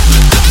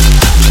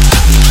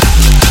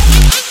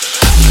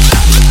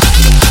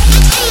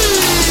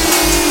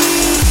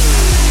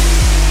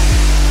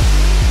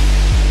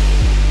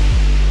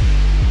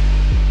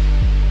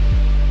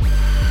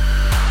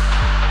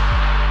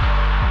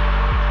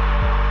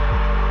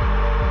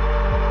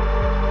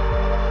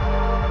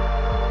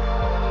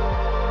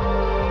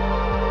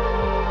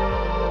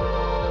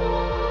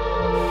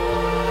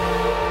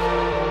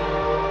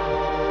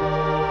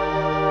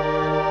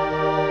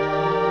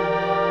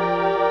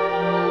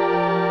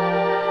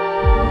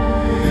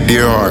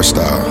 Dear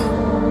Hardstyle,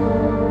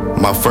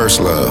 my first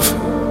love,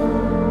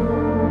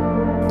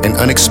 an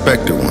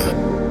unexpected one,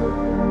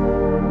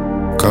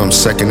 comes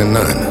second to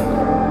none.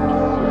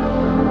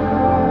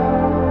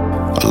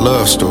 A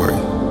love story,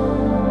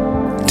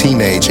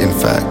 teenage in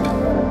fact.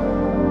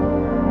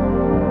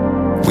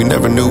 We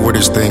never knew where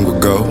this thing would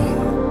go.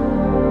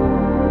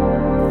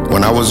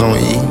 When I was on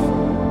E,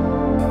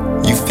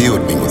 you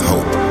filled me with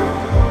hope.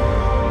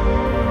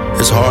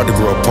 It's hard to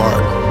grow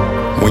apart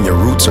when your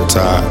roots are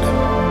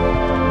tied.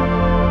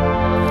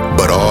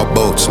 But all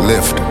boats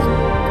lift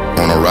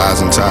on a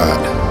rising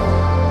tide.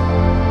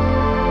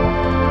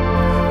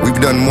 We've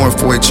done more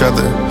for each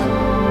other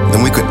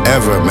than we could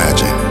ever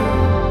imagine.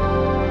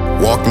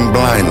 Walking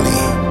blindly,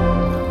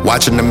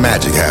 watching the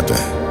magic happen.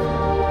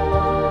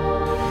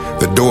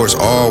 The door's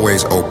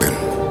always open.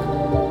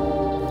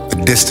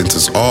 The distance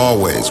is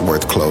always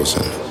worth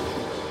closing.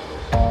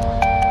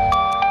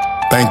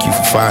 Thank you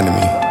for finding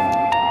me,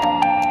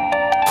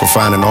 for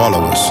finding all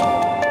of us.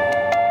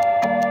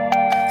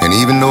 And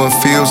even though it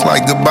feels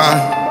like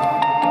goodbye,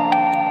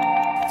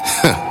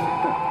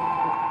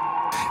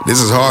 this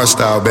is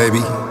hardstyle,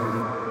 baby.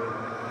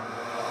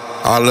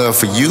 Our love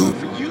for you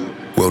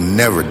will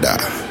never die.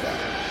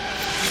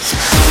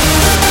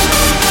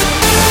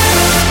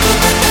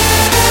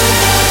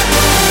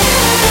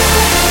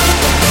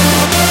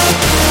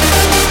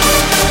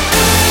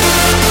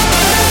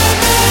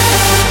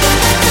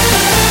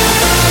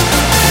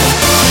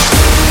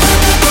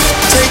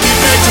 Take it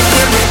back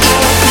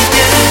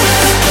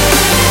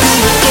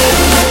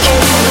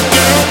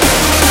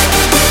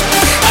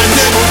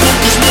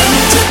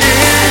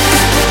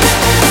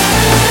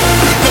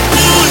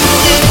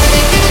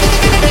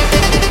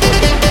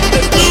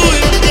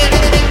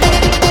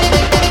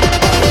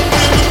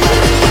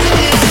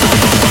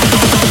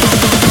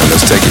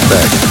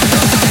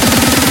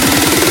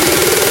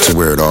to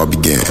where it all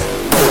began.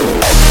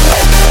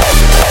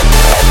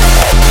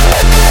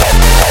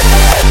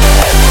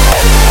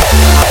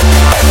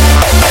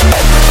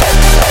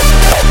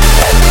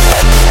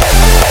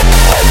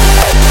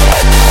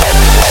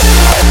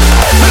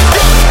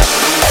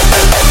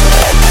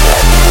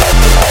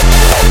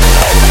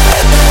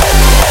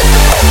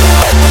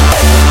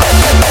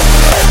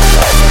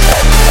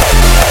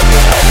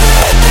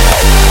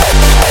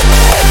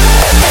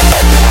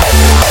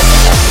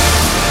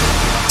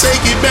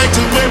 Take it back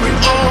to where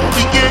it all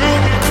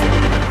began.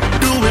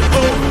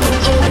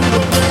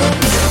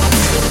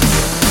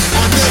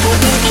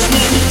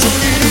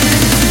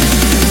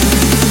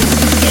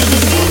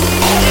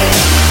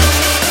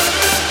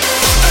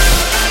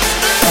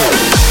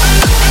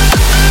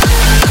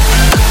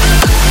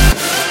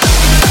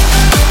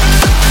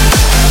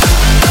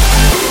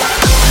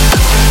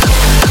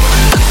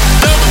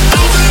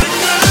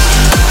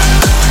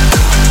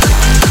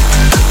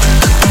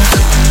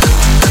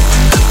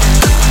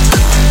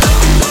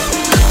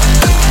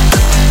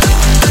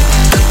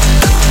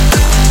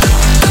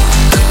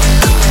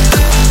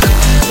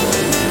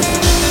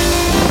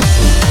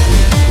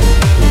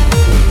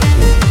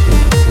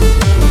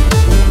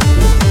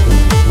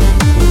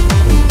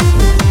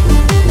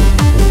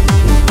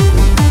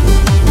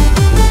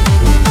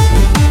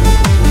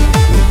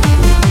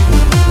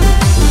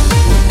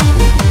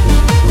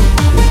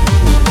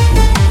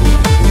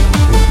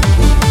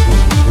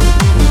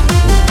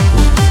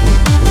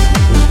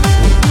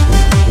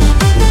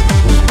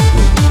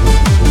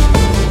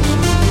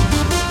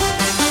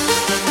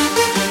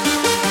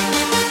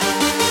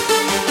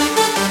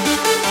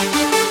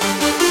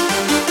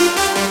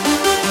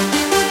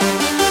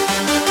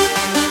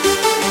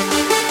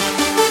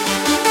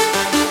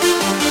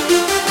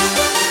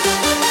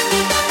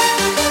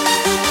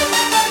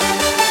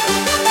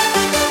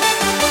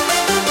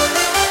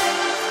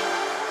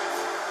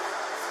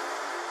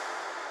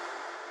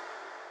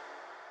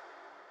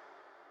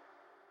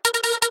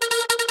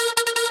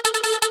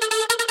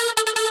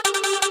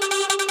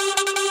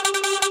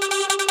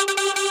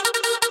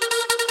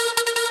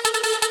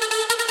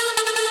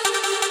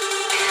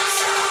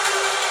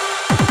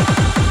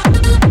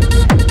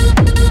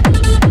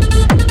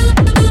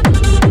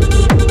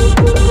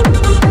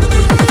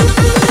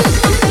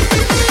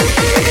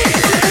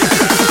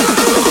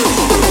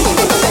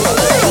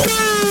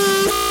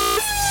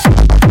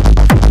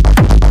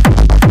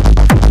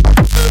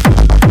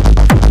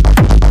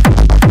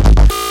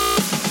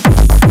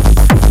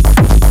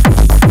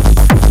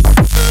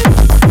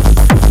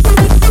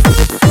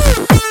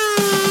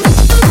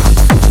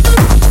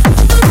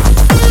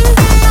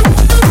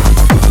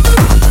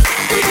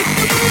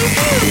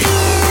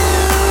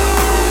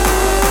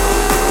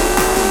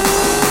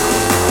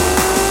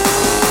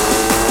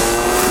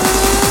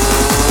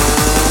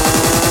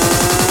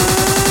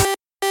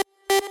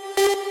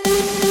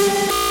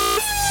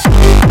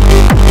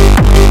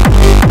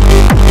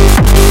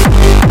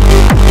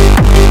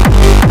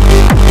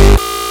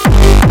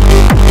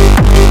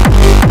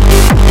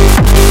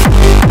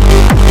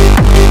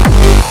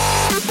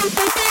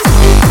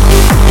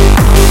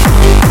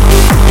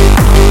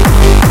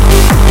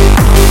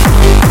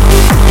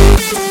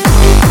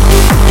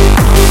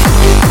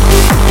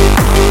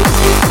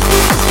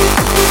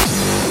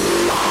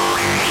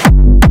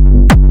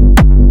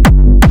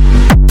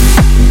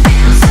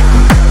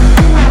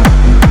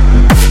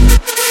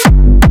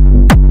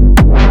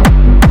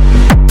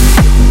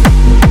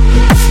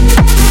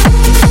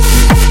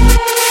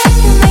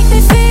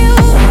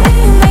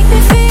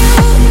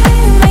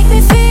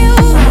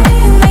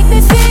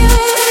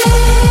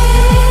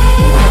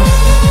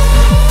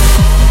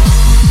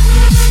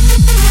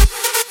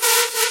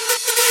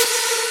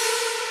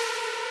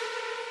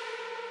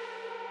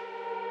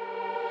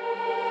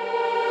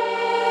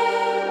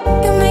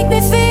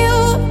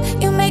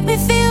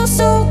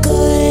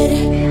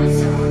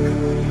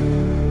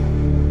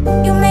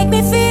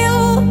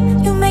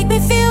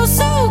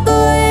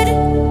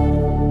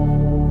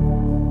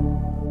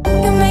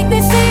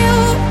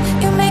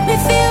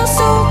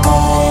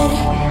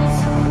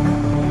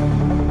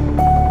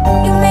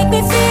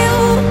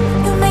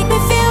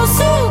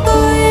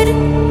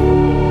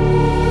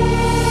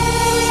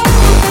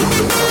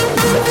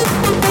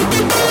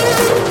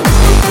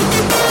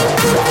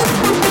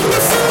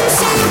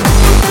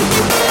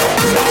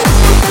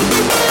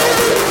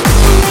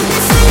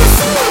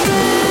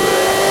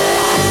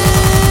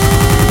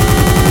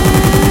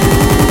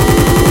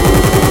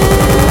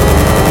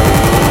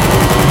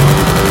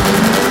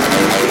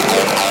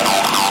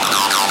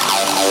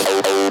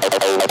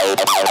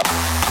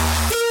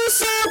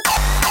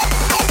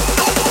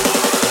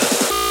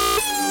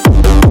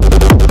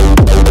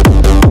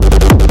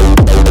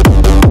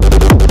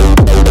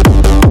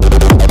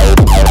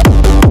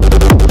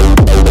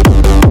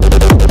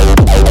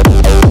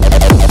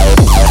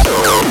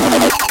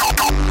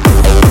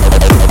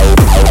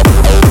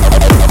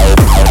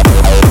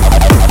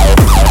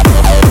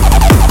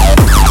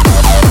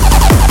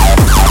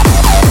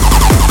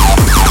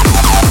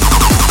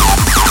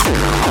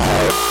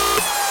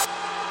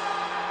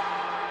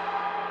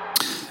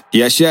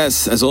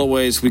 Yes. As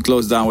always, we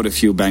close down with a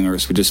few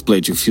bangers. We just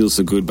played You Feel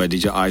So Good by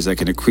DJ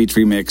Isaac in a Creed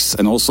remix.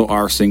 And also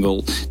our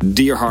single,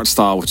 Dear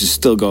Hardstyle, which is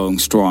still going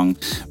strong.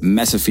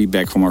 Massive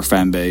feedback from our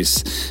fan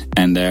base.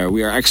 And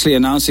we are actually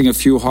announcing a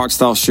few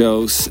hardstyle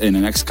shows in the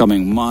next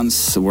coming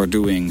months. We're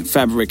doing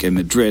Fabric in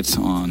Madrid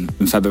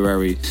in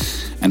February.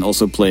 And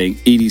also playing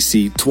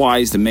EDC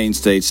twice, the main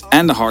stage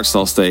and the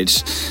hardstyle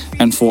stage.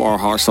 And for our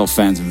hardstyle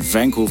fans in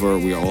Vancouver,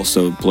 we are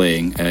also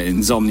playing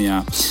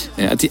Insomnia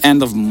at the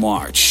end of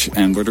March.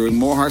 And we're doing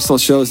more hardstyle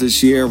shows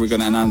this year. We're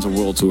going to announce a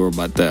world tour,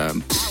 but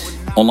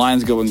online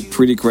is going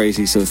pretty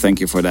crazy. So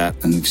thank you for that,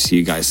 and see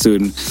you guys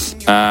soon.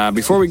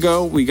 Before we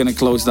go, we're going to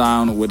close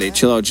down with a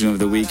chill out tune of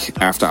the week,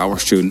 After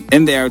Hours tune,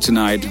 In the Air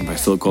Tonight by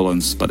Phil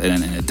Collins, but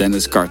in a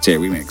Dennis Cartier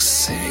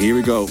remix. Here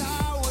we go.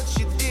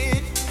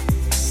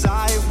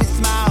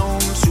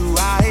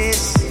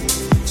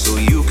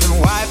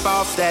 Wipe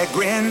off that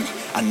grin,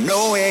 I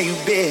know where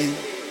you've been.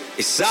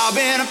 It's all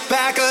been a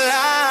pack of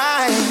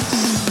lies,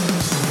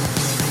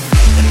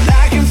 and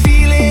I can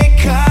feel it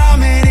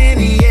coming in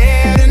the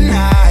air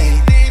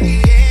tonight.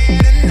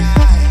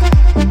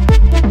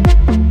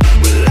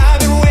 Well, I've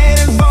been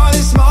waiting for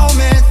this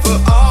moment for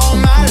all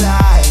my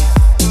life,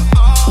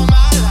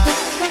 and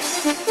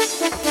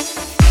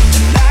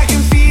I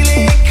can feel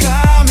it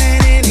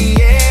coming in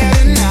the air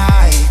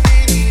tonight.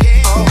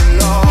 Oh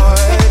Lord,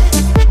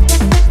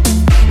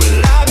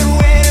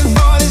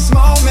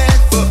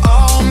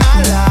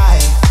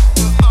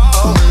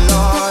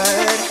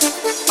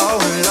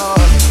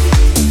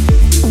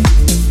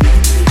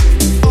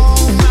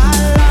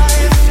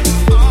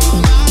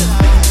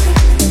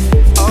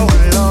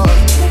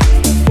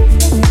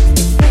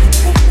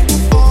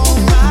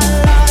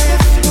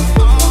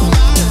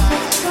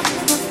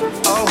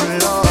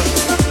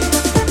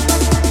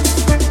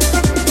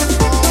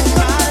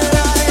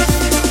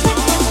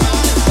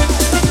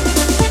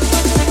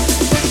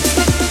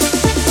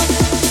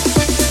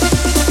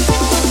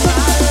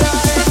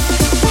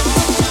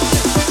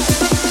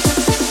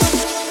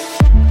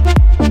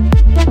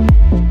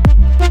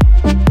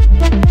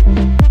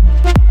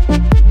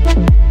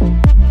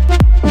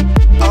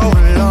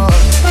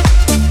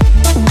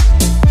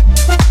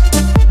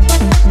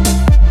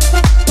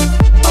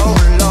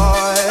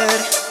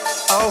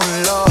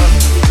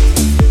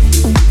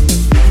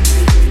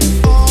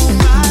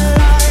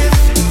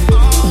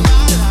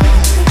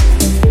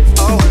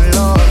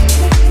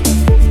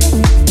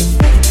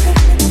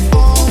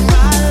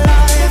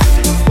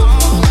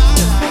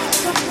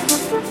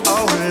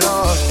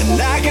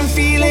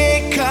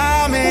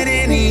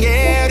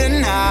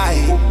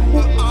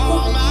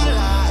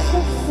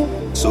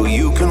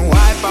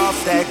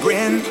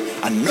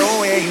 I know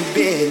where you've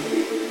been.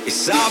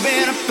 It's all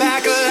been a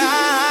pack of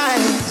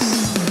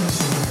lies,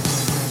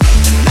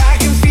 and I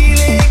can feel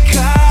it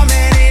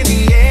coming in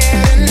the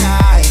air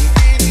tonight.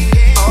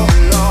 Oh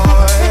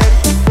Lord,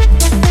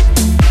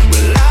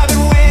 well I've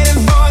been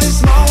waiting for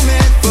this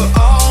moment for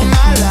all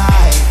my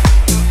life.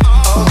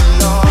 Oh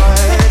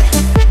Lord,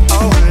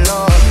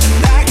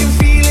 and I can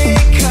feel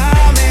it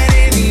coming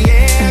in the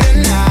air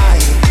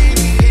tonight.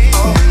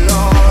 Oh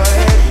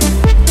Lord,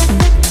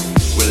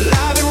 well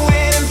I've been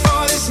waiting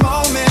for this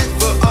moment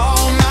for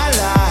all my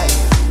life.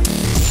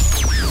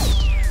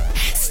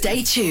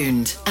 Stay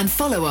tuned and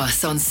follow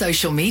us on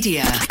social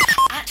media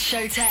at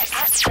Showtek,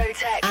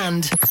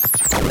 and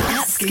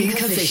at SKINK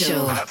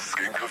Official. At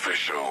SKINK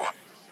Official.